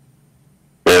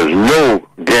 There's no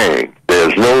gang,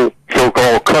 there's no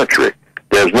so-called country,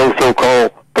 there's no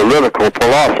so-called political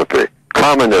philosophy,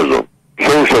 communism,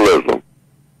 socialism,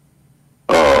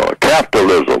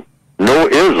 capitalism, no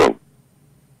ism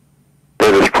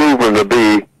that is proven to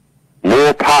be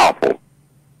more powerful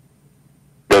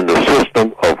than the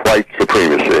system of white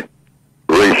supremacy,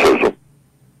 racism.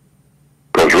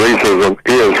 Because racism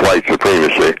is white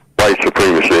supremacy. White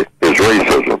supremacy is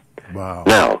racism. Wow.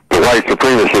 Now, the white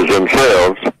supremacists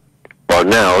themselves are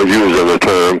now using the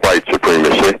term white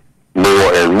supremacy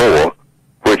more and more,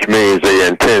 which means they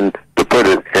intend to put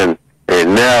it in a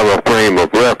narrow frame of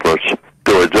reference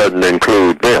so it doesn't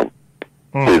include them.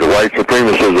 See, the white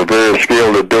supremacists are very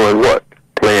skilled at doing what?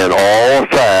 Playing all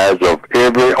sides of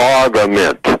every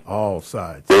argument. All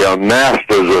sides. They are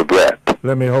masters of that.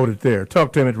 Let me hold it there.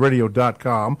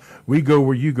 TalkTainmentRadio.com. We go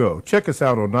where you go. Check us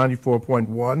out on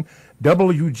 94.1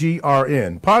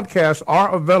 WGRN. Podcasts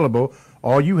are available.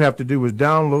 All you have to do is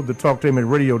download the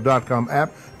TalkTainmentRadio.com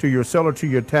app to your cell or to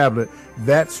your tablet.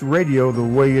 That's radio the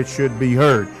way it should be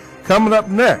heard. Coming up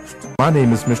next, my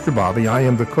name is Mr. Bobby. I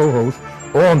am the co-host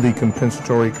on the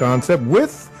compensatory concept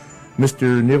with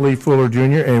Mr. Neely Fuller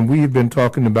Jr., and we've been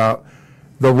talking about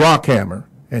the rock hammer.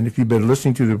 And if you've been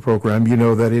listening to the program, you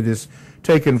know that it is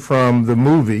taken from the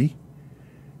movie,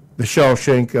 The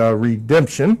Shawshank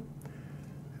Redemption.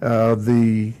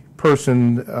 The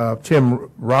person,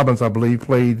 Tim Robbins, I believe,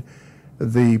 played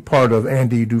the part of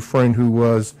Andy Dufresne, who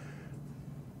was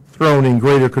thrown in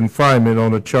greater confinement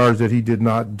on a charge that he did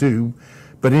not do.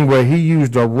 But anyway, he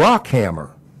used a rock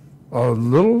hammer, a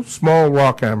little small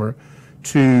rock hammer,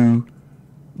 to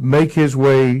make his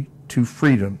way to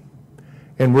freedom.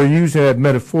 And we're using that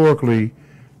metaphorically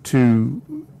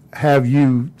to have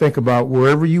you think about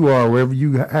wherever you are, wherever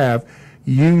you have,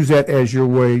 use that as your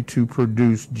way to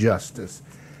produce justice.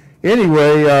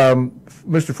 Anyway,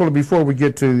 Mr. Fuller, before we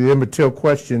get to the Emmett Till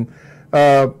question,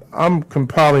 I'm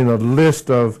compiling a list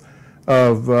of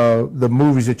the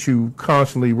movies that you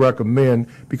constantly recommend,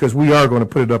 because we are going to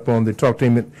put it up on the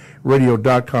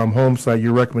TalkTainmentRadio.com home site,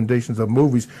 your recommendations of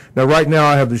movies. Now, right now,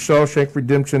 I have The Shawshank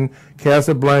Redemption,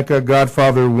 Casablanca,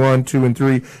 Godfather 1, 2, and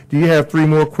 3. Do you have 3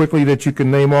 more quickly that you can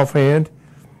name offhand?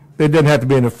 It doesn't have to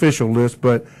be an official list,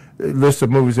 but a list of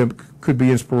movies that could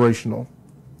be inspirational.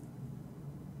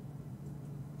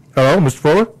 Hello, Mr.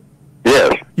 Fuller?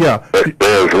 Yes. Yeah.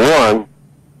 There's one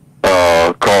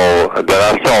called that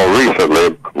I saw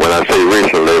recently. When I say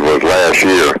recently, it was last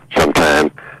year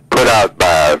sometime. Put out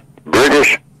by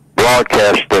British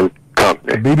Broadcasting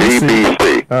Company,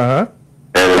 BBC. Uh-huh.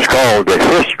 And it's called The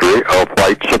History of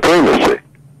White Supremacy.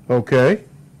 Okay.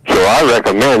 So I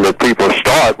recommend that people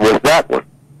start with that one.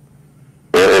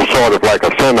 It's sort of like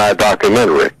a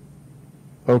semi-documentary.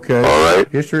 Okay. All right.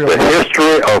 History of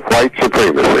White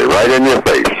Supremacy, right in your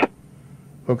face.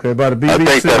 Okay, by the BBC. I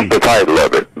think that's the title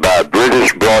of it, by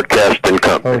British Broadcasting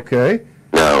Company. Okay.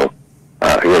 Now,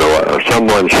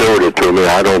 someone showed it to me.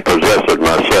 I don't possess it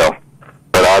myself,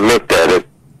 but I looked at it,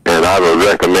 and I would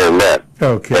recommend that.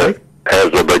 Okay.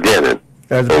 As a beginning.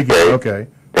 As a beginning. Okay.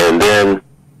 And then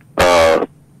the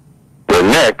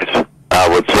next, I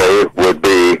would say, would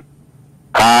be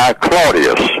I,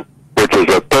 Claudius, which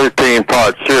is a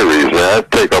 13-part series. Now,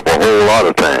 that take up a whole lot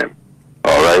of time.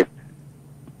 All right.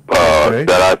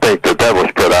 That I think that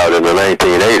was put out in the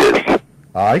 1980s.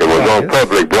 It was on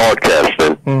public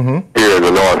broadcasting here in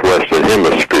the Northwestern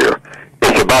Hemisphere.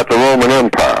 It's about the Roman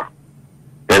Empire,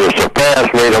 and it's a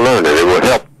fast way to learn it. It will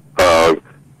help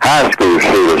high school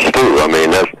students too. I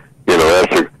mean,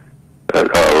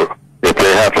 if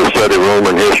they have to study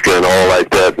Roman history and all like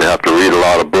that, and have to read a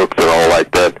lot of books and all like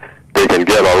that, they can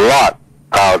get a lot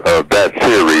out of that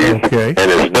series. Okay. And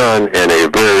it's done in a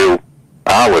very,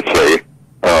 I would say,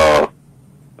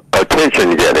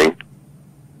 attention-getting,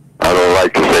 I don't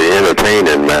like to say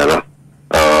entertaining manner,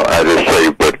 I just say,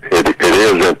 but it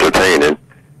is entertaining,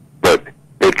 but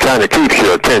it kind of keeps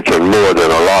your attention more than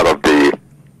a lot of the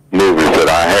movies that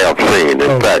I have seen.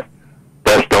 In fact,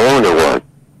 that's the only one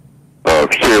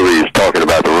series talking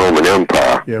about the Roman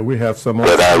Empire. Yeah, we have some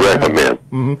that I recommend.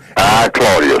 I,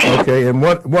 Claudius. Okay, and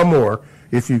one more,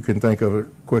 if you can think of it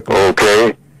quickly.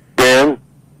 Okay, then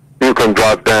you can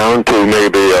drop down to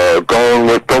maybe Gone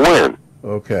with the Wind.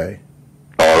 Okay.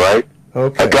 All right?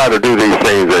 Okay. I got to do these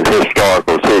things in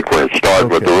historical sequence. Start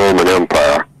with the Roman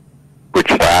Empire, which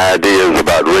the ideas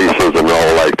about racism and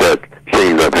all like that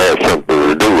seem to have had something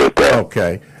to do with that.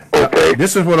 Okay. Okay.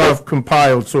 This is what I've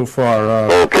compiled so far.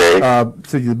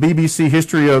 To the BBC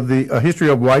history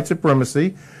of white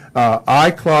supremacy.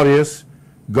 I, Claudius,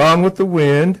 Gone with the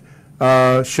Wind,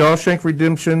 Shawshank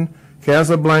Redemption,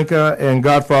 Casablanca, and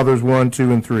Godfathers 1,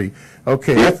 2, and 3.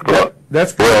 Okay. That's good.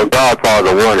 Well,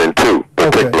 Godfather 1 and 2,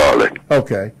 particularly.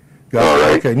 Okay. All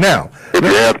right. Okay. Now, if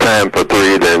you have time for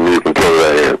 3, then you can throw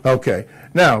that in. Okay.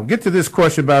 Now, get to this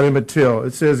question about Emmett Till.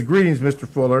 It says, "Greetings, Mr.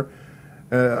 Fuller.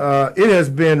 It has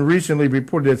been recently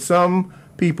reported that some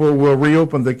people will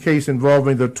reopen the case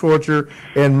involving the torture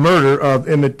and murder of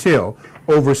Emmett Till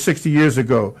over 60 years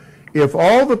ago. If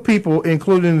all the people,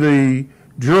 including the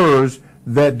jurors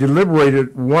that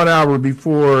deliberated 1 hour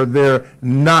before their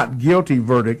not guilty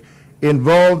verdict,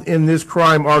 involved in this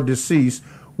crime are deceased,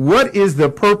 what is the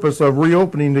purpose of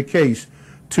reopening the case?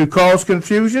 To cause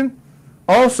confusion?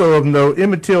 Also of note,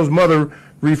 Emmett Till's mother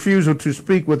refusal to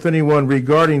speak with anyone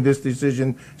regarding this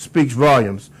decision speaks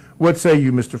volumes. What say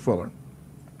you, Mr. Fuller?"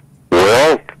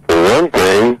 Well, for one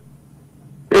thing,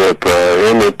 if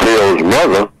Emmett Till's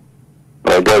mother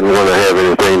doesn't want to have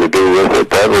anything to do with it,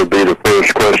 that would be the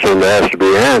first question that has to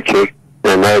be answered,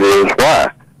 and that is why.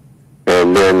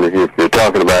 And then if you're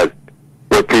talking about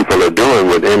what people are doing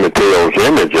with Emmett Till's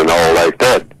image and all like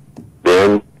that,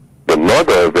 then the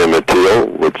mother of Emmett Till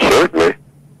would certainly,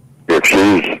 if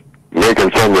she's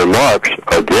making some remarks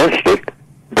against it,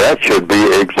 that should be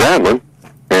examined,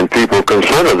 and people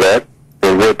consider that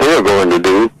in what they're going to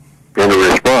do in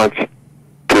response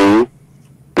to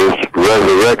this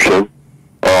resurrection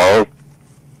of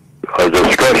a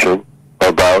discussion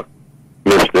about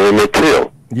Mr. Emmett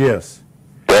Till. Yes.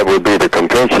 That would be the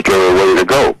compensatory way to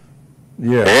go.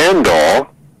 Yeah. And/or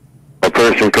a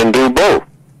person can do both.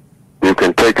 You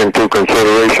can take into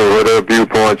consideration what their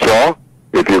viewpoints are,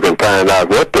 if you can find out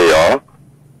what they are,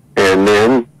 and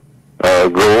then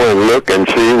go and look and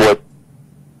see what,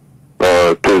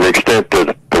 to the extent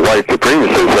that the white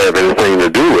supremacists have anything to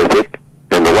do with it,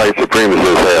 and the white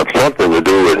supremacists have something to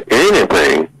do with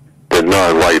anything that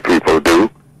non-white people do,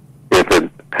 if it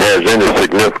has any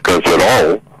significance at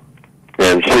all,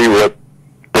 and see what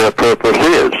their purpose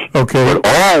is. Okay. But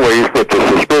always with the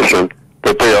suspicion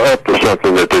that they are up to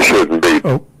something that they shouldn't be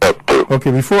up to.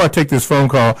 Okay, before I take this phone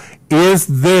call, is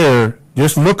there,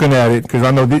 just looking at it, because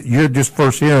I know that you're just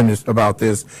first hearing this about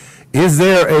this, is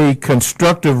there a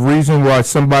constructive reason why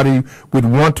somebody would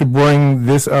want to bring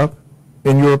this up,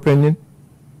 in your opinion?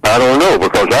 I don't know,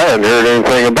 because I haven't heard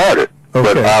anything about it.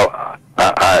 Okay.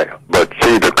 But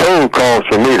see, the code calls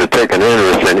for me to take an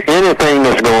interest in anything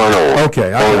that's going on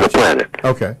on the planet.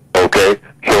 Okay. Okay?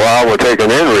 So I will take an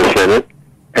interest in it,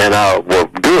 and I will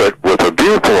do it with a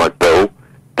viewpoint, though,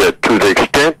 that to the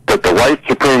extent that the white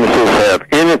supremacists have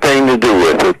anything to do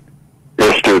with it,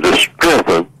 is to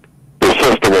strengthen the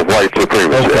system of white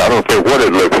supremacy. Okay. I don't care what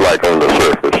it looks like on the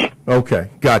surface. Okay,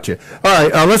 gotcha. All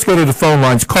right, let's go to the phone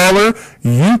lines. Caller,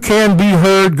 you can be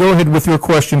heard. Go ahead with your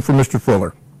question for Mr.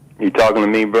 Fuller. You talking to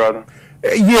me, brother?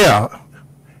 Yeah.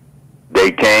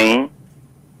 They came,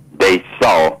 they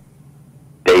saw,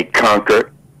 they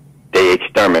conquered, they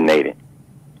exterminated.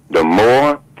 The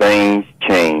more things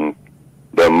change,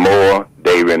 the more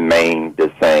they remain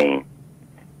the same.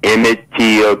 Emmett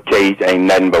Till case ain't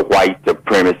nothing but white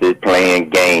supremacists playing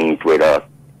games with us.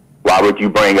 Why would you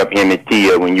bring up Emmett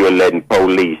Till when you're letting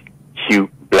police shoot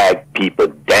black people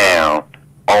down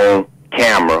on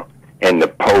camera and the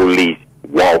police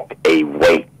walk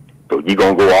away? So you're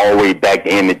going to go all the way back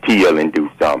to Emmett Till and do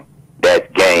something. That's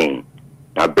game.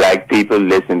 Now, black people,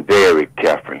 listen very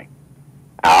carefully.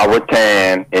 Our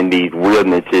time in these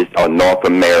wildernesses of North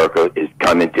America is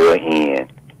coming to an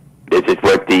end. This is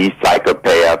what these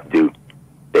psychopaths do.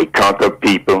 They conquer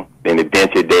people, then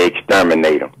eventually they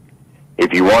exterminate them.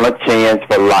 If you want a chance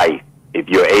for life, if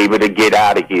you're able to get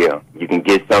out of here, you can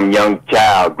get some young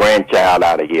child, grandchild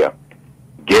out of here.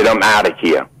 Get them out of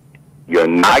here. You're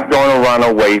not going to run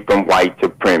away from white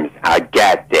supremacy. I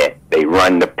got that. They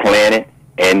run the planet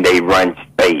and they run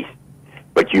space.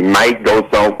 But you might go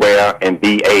somewhere and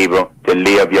be able to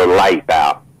live your life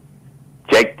out.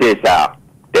 Check this out.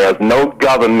 There's no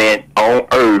government on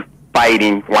earth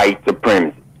fighting white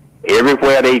supremacy.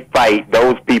 Everywhere they fight,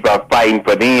 those people are fighting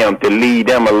for them to leave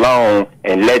them alone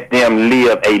and let them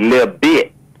live a little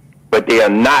bit. But they are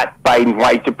not fighting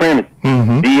white supremacy.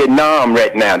 Mm-hmm. Vietnam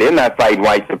right now, they're not fighting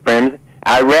white supremacy.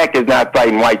 Iraq is not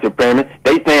fighting white supremacy.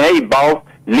 They saying, hey, boss,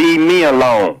 leave me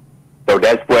alone. So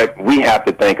that's what we have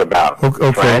to think about.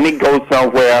 Okay. Trying to go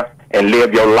somewhere and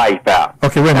live your life out.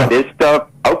 Okay, wait a minute. This stuff.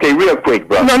 Okay, real quick,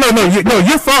 brother. No,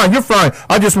 you're fine. You're fine.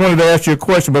 I just wanted to ask you a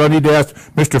question, but I need to ask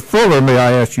Mr. Fuller, may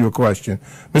I ask you a question?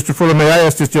 Mr. Fuller, may I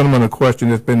ask this gentleman a question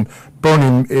that's been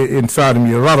burning inside of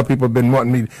me? A lot of people have been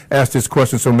wanting me to ask this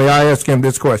question, so may I ask him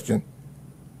this question?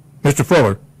 Mr.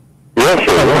 Fuller? Yes,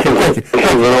 sir. Okay, thank you.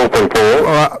 This is an open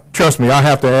call. Trust me, I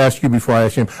have to ask you before I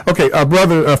ask him. Okay,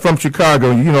 brother from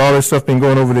Chicago, you know, all this stuff been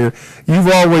going over there. You've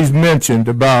always mentioned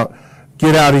about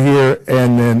get out of here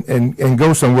and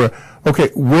go somewhere.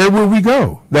 Okay, where will we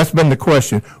go? That's been the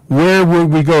question. Where will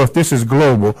we go if this is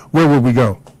global? Where will we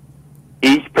go?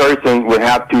 Each person would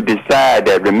have to decide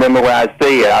that. Remember what I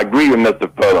said. I agree with Mr.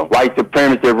 Fuller. White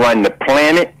supremacists run the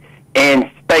planet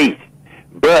and space.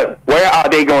 But where are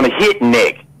they going to hit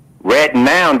next? Right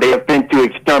now, they are fin to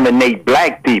exterminate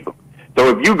black people.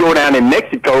 So if you go down in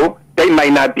Mexico, they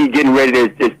might not be getting ready to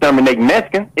exterminate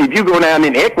Mexicans. If you go down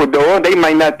in Ecuador, they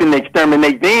might not fin to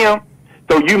exterminate them.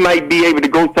 So you might be able to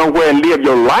go somewhere and live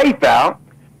your life out.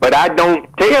 But I don't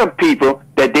tell people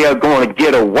that they are going to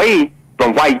get away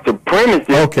from white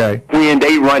supremacists when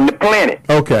they run the planet.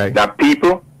 Okay. Now,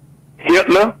 people,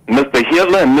 Mr.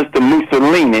 Hitler and Mr.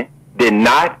 Mussolini did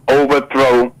not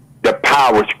overthrow the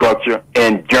power structure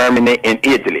in Germany and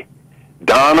Italy.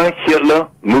 Donald Hitler,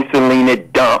 Mussolini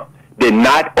did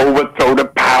not overthrow the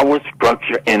power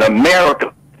structure in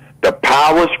America. The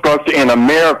power structure in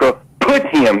America put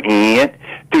him in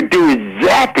to do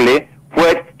exactly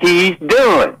what he's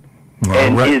done.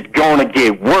 And it's going to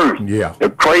get worse. Yeah.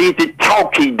 The crazy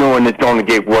talk he's doing is going to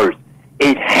get worse.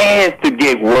 It has to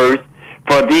get worse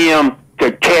for them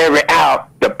to carry out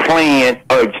the plan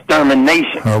of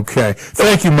extermination. Okay.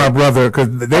 Thank you, my brother, because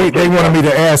they wanted me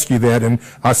to ask you that, and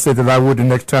I said that I would the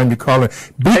next time you call it.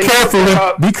 Be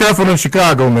careful in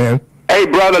Chicago, man. Hey,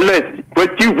 brother, listen.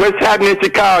 What's happening in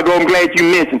Chicago, I'm glad you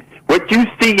mentioned. What you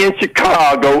see in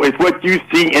Chicago is what you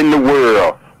see in the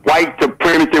world. White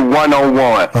supremacy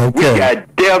 101. Okay. We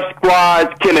got death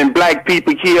squads killing black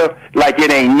people here like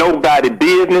it ain't nobody's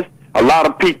business. A lot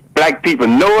of black people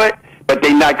know it, but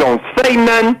they not going to say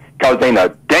nothing because ain't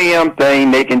a damn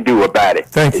thing they can do about it.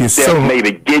 Thank you so much.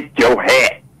 Maybe get your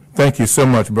hat. Thank you so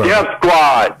much, brother. Death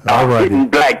squads are hitting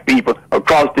black people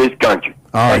across this country.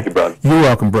 Thank you, brother. You're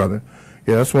welcome, brother.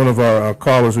 Yeah, that's one of our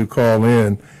callers who call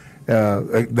in.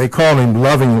 They call him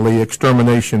lovingly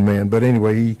Extermination Man, but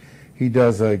anyway, he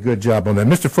does a good job on that.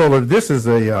 Mr. Fuller, this is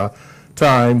a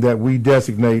time that we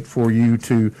designate for you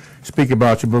to speak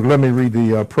about your book. Let me read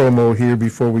the promo here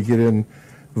before we get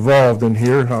involved in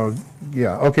here.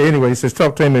 Okay, anyway, it says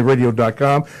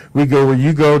TalkTainmentRadio.com. We go where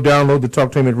you go. Download the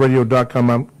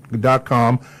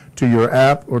TalkTainmentRadio.com to your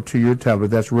app or to your tablet.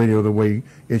 That's radio the way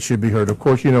it should be heard. Of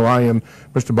course, you know I am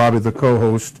Mr. Bobby, the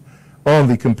co-host on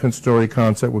the compensatory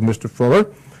concept with Mr. Fuller.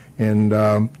 And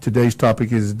today's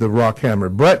topic is the rock hammer.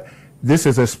 But this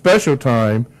is a special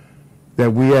time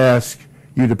that we ask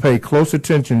you to pay close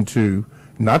attention to,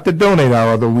 not the donate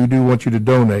hour, although we do want you to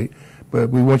donate, but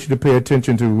we want you to pay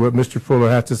attention to what Mr. Fuller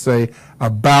has to say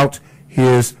about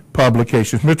his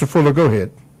publications. Mr. Fuller, go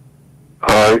ahead.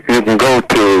 You can go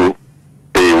to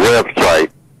the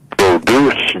website,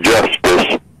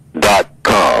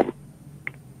 producejustice.com.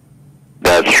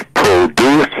 That's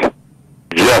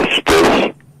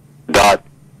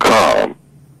producejustice.com.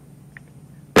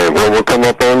 And what will come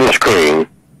up on the screen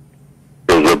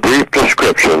is a brief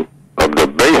description of the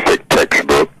basic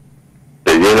textbook,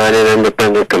 the United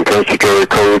Independent Compensatory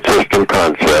Code System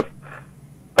Concept,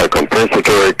 a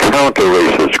compensatory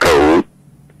counter-racist code.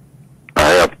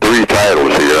 I have three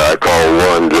titles here. I call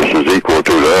one just as equal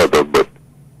to the other, but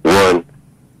the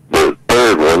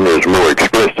third one is more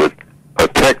explicit. A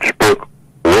textbook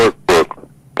workbook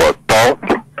for thought,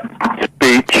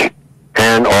 speech,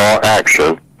 and or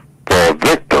action for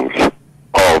victims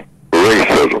of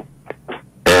racism.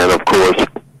 And of course,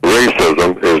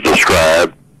 racism is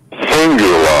described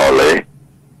singularly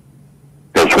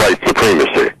as white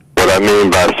supremacy. What I mean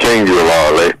by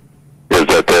singularly is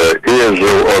that there is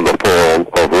no other form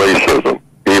of racism,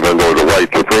 even though the white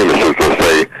supremacists will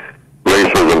say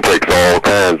racism takes all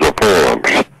kinds of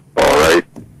forms, all right?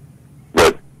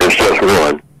 But it's just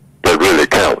one that really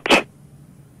counts.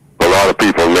 A lot of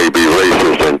people may be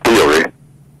racist in theory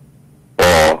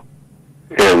or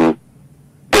in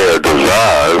their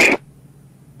desires,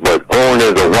 but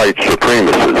only the white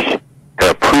supremacists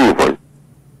have proven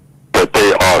that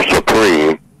they are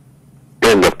supreme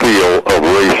in the field of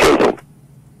racism.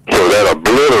 So that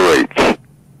obliterates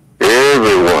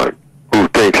everyone who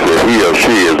thinks that he or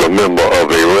she is a member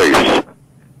of a race,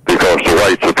 because the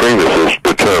white supremacists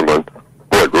determine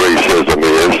what racism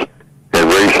is, and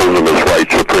racism is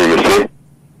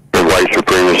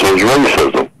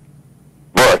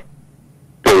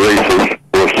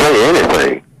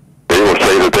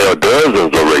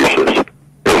dozens of races,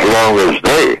 as long as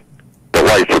they, the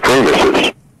white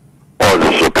supremacists, are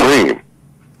the supreme,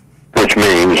 which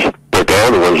means that the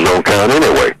other ones don't count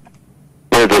anyway.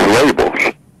 They're just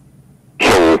labels.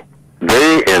 So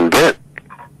they invented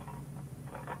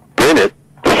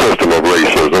the system of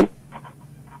racism,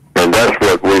 and that's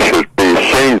what we should be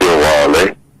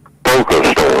singularly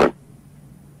focused on.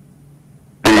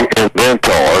 The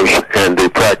inventors and the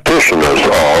practitioners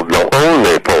of the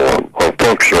only form of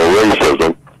functional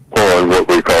racism on what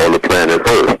we call the planet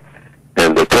Earth.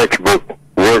 And the textbook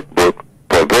workbook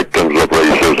for victims of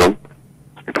racism,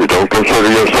 if you don't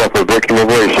consider yourself a victim of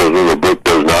racism, the book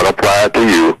does not apply to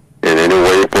you in any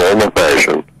way, form, or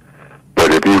fashion.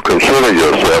 But if you consider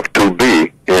yourself to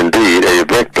be indeed a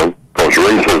victim, because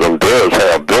racism does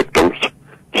have victims,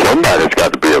 somebody's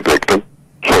got to be a victim.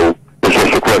 So it's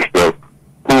just a question of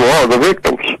who are the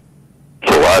victims.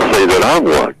 So I say that I'm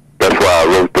one. That's why I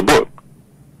wrote the book.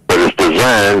 But it's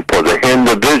designed for the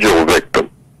individual victim.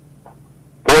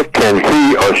 What can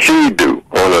he or she do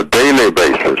on a daily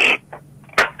basis?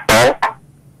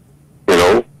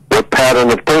 Well, what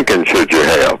pattern of thinking should you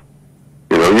have?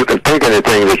 You can think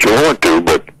anything that you want to,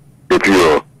 but if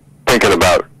you're thinking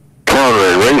about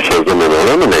countering racism and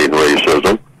eliminating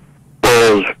racism,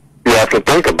 well, you have to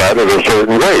think about it a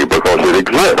certain way because it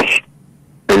exists.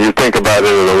 And you think about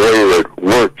it in a way that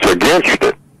works against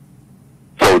it.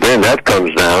 So then that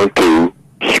comes down to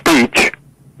speech.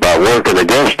 By working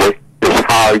against it is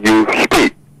how you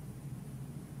speak.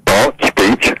 Thought,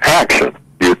 speech, action.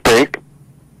 You think,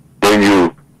 when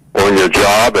you on your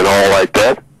job and all like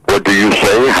that, what do you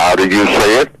say? How do you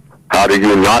say it? How do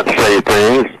you not say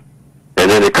things? And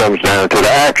then it comes down to the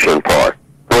action part.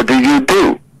 What do you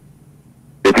do?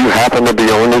 If you happen to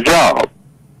be on the job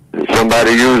and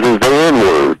somebody uses the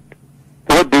N-word,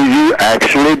 what do you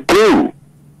actually do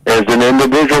as an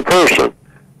individual person?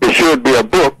 It should be a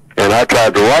book, and I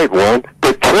tried to write one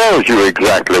that tells you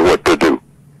exactly what to do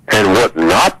and what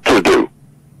not to do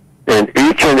in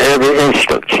each and every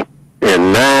instance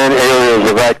in 9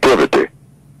 areas of activity: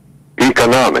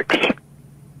 economics,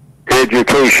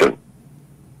 education,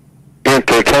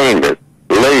 entertainment,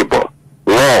 labor,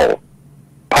 law,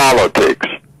 politics,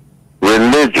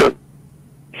 religion,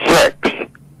 sex,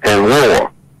 and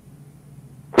war.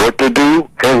 What to do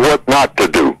and what not to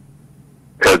do.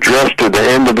 Addressed to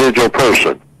the individual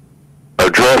person.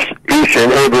 Address each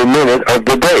and every minute of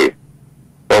the day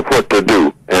of what to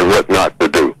do and what not to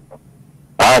do.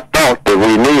 I thought that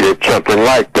we needed something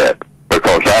like that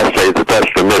because I say that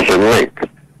that's the missing link.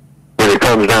 When it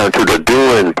comes down to the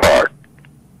doing part,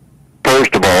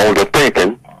 first of all, the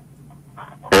thinking,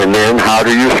 and then how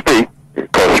do you speak?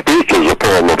 Because speech is a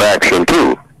form of action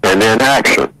too, and then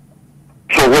action.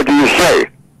 So what do you say?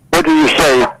 What do you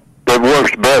say that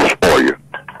works best for you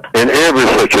in every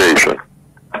situation?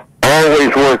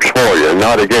 Always works for you,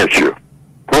 not against you.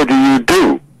 What do you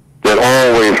do that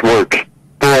always works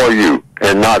for you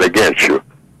and not against you?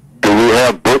 Do we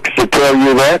have books to tell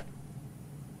you that?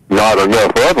 Not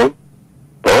enough of them.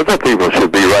 Other people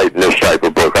should be writing this type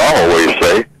of book, I always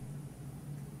say.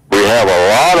 We have a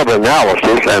lot of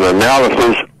analysis, and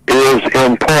analysis is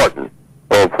important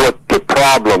of what the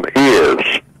problem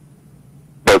is.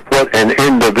 But what an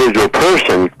individual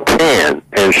person can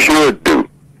and should do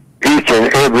each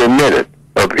and every minute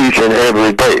of each and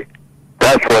every day.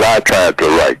 That's what I tried to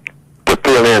write, to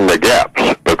fill in the gaps,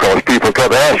 because people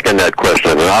kept asking that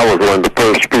question, and I was one of the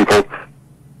first people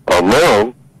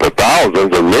among the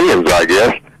thousands and millions, I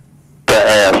guess, to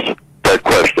ask that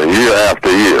question year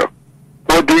after year.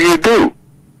 What do you do?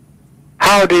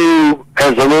 How do you,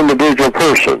 as an individual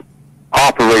person,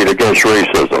 operate against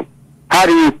racism? How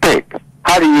do you think?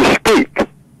 How do you speak?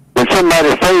 When somebody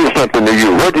says something to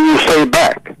you, what do you say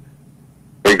back?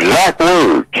 Exact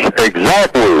words,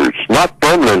 not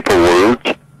fumbling for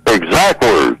words, exact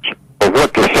words of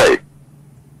what to say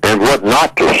and what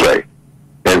not to say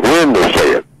and when to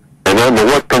say it and under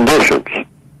what conditions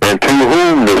and to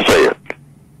whom to say it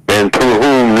and to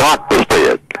whom not to say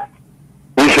it.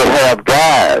 We should have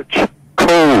guides,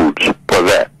 codes for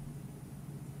that.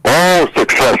 All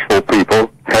successful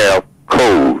people have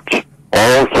codes.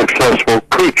 All successful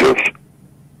creatures,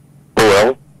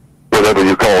 well, whatever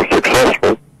you call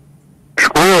successful,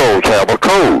 squirrels have a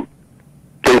code.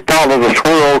 They follow the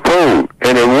squirrel code,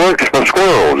 and it works for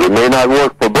squirrels. It may not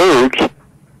work for birds,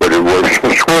 but it works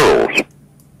for squirrels.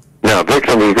 Now,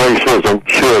 victims of racism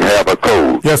should have a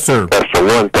code. Yes, sir. That's the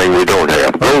one thing we don't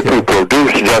have. Go to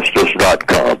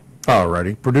producejustice.com. All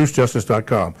righty,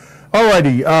 producejustice.com. All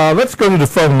righty, let's go to the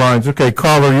phone lines. Okay,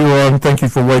 caller, you're on. Thank you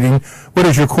for waiting. What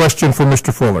is your question for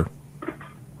Mr. Fuller?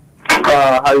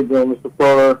 How you doing, Mr.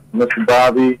 Fuller, Mr.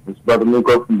 Bobby, Mr. Brother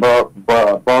Nuko from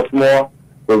Baltimore,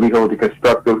 where we hold the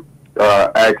constructive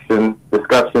action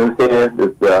discussions here.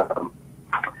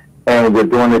 And we're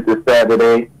doing it this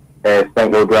Saturday at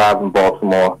St. Louis Drive in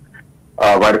Baltimore,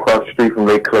 right across the street from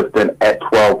Lake Clifton at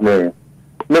 12 noon.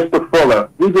 Mr. Fuller,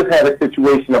 we just had a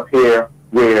situation up here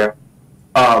where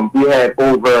we had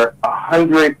over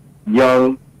 100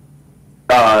 young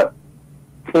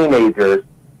teenagers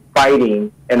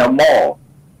fighting in a mall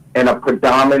in a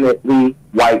predominantly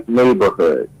white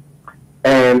neighborhood.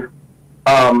 And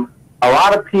a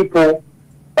lot of people,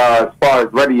 as far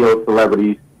as radio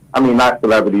celebrities, I mean, not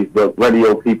celebrities, but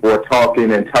radio people are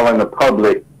talking and telling the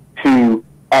public to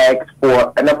ask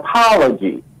for an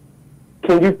apology.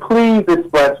 Can you please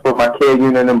express for my care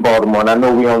unit in Baltimore, and I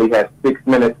know we only have 6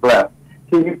 minutes left,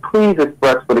 can you please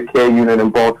express for the care unit in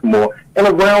Baltimore and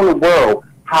around the world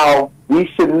how we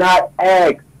should not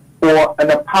ask for an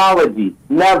apology?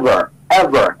 Never,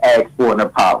 ever ask for an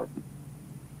apology.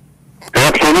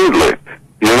 Absolutely.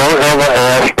 You don't ever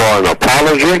ask for an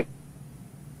apology.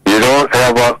 You don't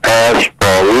ever ask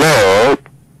for love.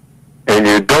 And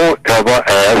you don't ever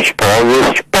ask for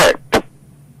respect.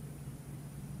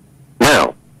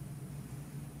 Now,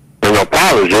 an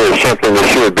apology is something that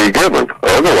should be given.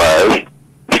 Otherwise,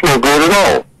 it's no good at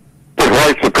all. The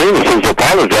white supremacists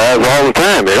apologize all the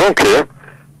time. They don't care.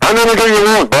 How many do you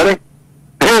want, buddy?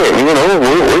 Hey, you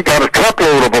know, we got a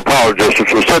truckload of apologists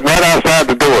sitting right outside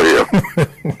the door here.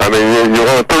 I mean, you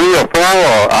want 3 or 4,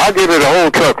 or I'll give you the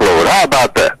whole truckload. How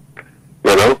about that?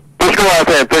 You know, just go out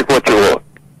there and pick what you want.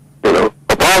 You know,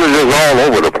 apologies all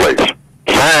over the place.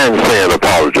 Signs saying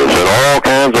apologies in all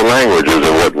kinds of languages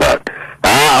and whatnot.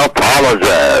 I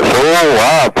apologize. Oh,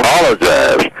 I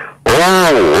apologize.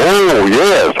 Oh,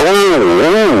 yes.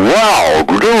 Oh, wow.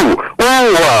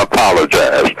 Oh, I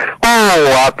apologize.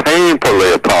 Oh, I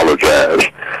painfully apologize.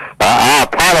 I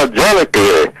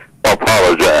apologetically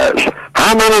apologize.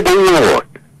 How many do you want?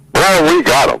 Well, we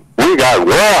got them. We got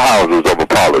warehouses of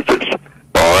apologies.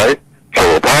 All right?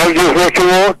 So apologies what you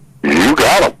want, you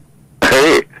got them.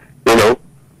 Hey, you know,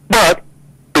 but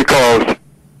because,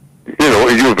 you know,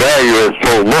 you value it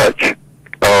so much,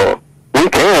 we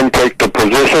can take the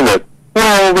position that,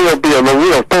 well,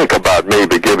 we'll think about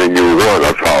maybe giving you 1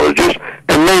 apology,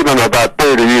 and maybe in about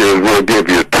 30 years we'll give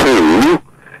you 2,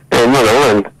 and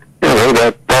that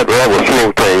will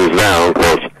slow things down,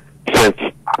 because since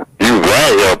you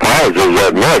value apologies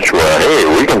that much, well, hey,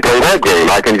 we can play that game.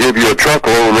 I can give you a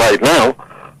truckload right now,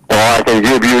 or I can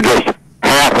give you just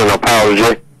half an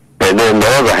apology, and then the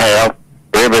other half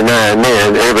every now and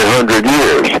then, every 100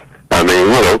 years. I mean,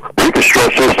 you know, we can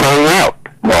stretch this thing out,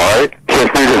 all right? Since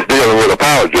we're just dealing with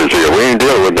apologies here, we ain't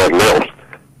dealing with nothing else.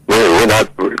 We're not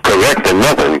correcting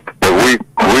nothing, but we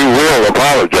will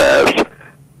apologize.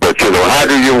 But, you know, how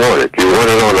do you want it? You want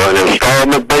it on an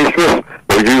installment basis,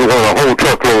 or do you want a whole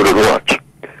truckload at once?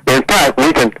 In fact,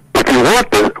 we can, if you want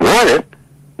it,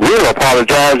 we'll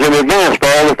apologize in advance for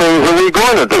all the things that we're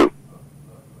going to do.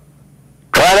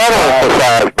 Try that on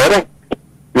exercise, buddy.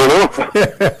 You know?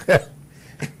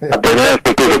 I've been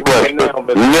answering to the question.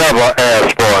 Never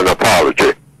ask for an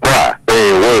apology. Why? It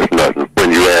ain't worth nothing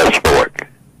when you ask for it.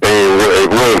 It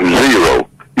ain't worth 0.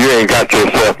 You ain't got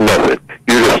yourself nothing.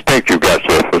 You just think you got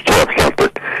yourself something.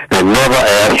 And never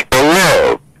ask for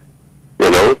love. You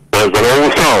know, there's an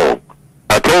old song.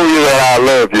 I told you that I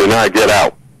love you, now get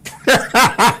out.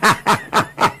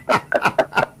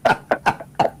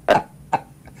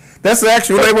 That's the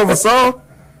actual name of a song?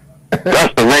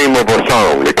 That's the name of a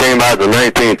song. It came out in the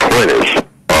 1920s.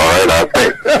 All right, I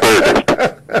think. 30s.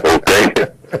 Okay?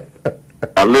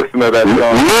 I listen to that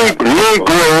song.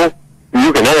 Negro,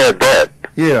 you can add that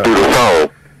to the song.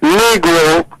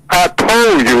 Negro, I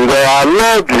told you that I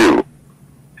love you.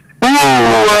 Ooh,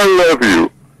 I love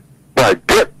you. Now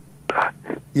get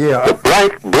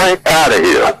the blank out of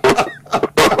here.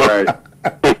 All right.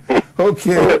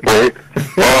 Okay.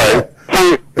 All right.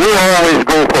 See, we always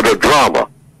go for the drama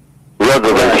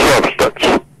rather than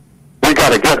substance. We got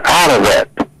to get out of that.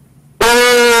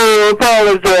 Oh,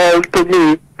 apologize to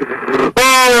me.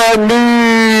 Oh, I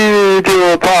need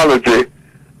your apology.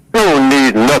 You don't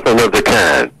need nothing of the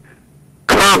kind.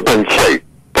 Compensate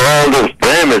for all this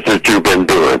damage that you've been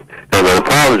doing. And an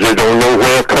apology don't know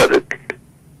where to cut it.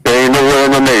 There ain't nowhere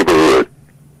in the neighborhood.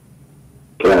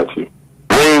 Got you.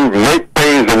 Make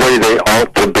things the way they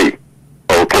ought to be.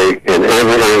 Okay? In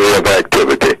every area of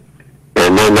activity.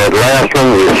 And then that last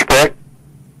one, respect.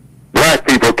 Black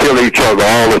people kill each other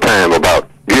all the time about,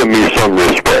 give me some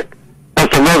respect.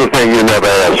 That's another thing you never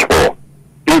ask for.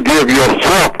 You give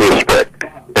yourself respect.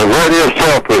 And what is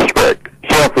self-respect?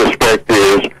 Self-respect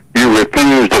is you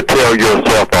refuse to tell your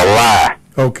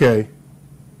Okay.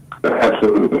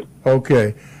 Absolutely.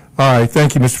 Okay. All right.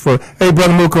 Thank you, Mr. Fuller. Hey,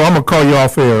 Brother Muko, I'm going to call you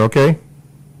off air, okay?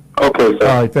 Okay, sir.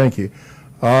 All right. Thank you.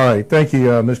 All right. Thank you,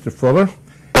 Mr. Fuller.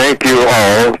 Thank you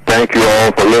all. Thank you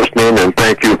all for listening, and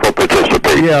thank you for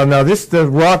participating. Yeah, now this is the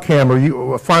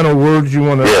Rockhammer. Final words you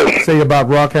want to say about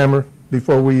Rockhammer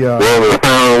before we... Well, the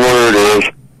final word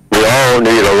is we all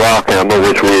need a Rockhammer,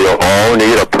 which we all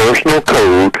need a personal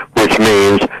code, which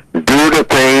means do the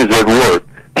things that work.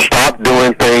 Stop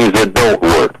doing things that don't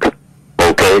work.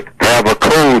 Okay? Have a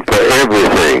code for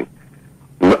everything.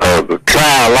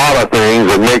 Try a lot of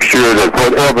things and make sure that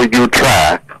whatever you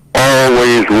try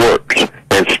always works,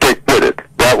 and stick with it.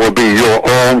 That will be your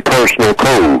own personal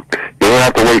code. You don't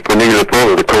have to wait for Neely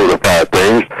Fuller to codify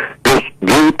things. Just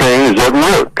do things that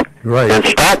work. Right. And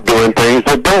stop doing things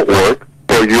that don't work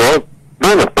for your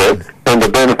benefit and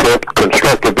the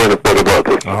constructive benefit of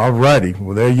others. All righty.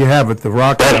 Well, there you have it, the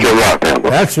Rockhammer. That's your Rockhammer.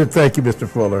 That's your, thank you, Mr.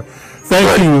 Fuller.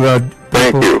 Thank you,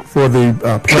 thank you for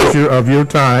the pleasure of your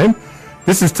time.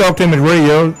 This is TalkTainment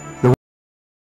Radio.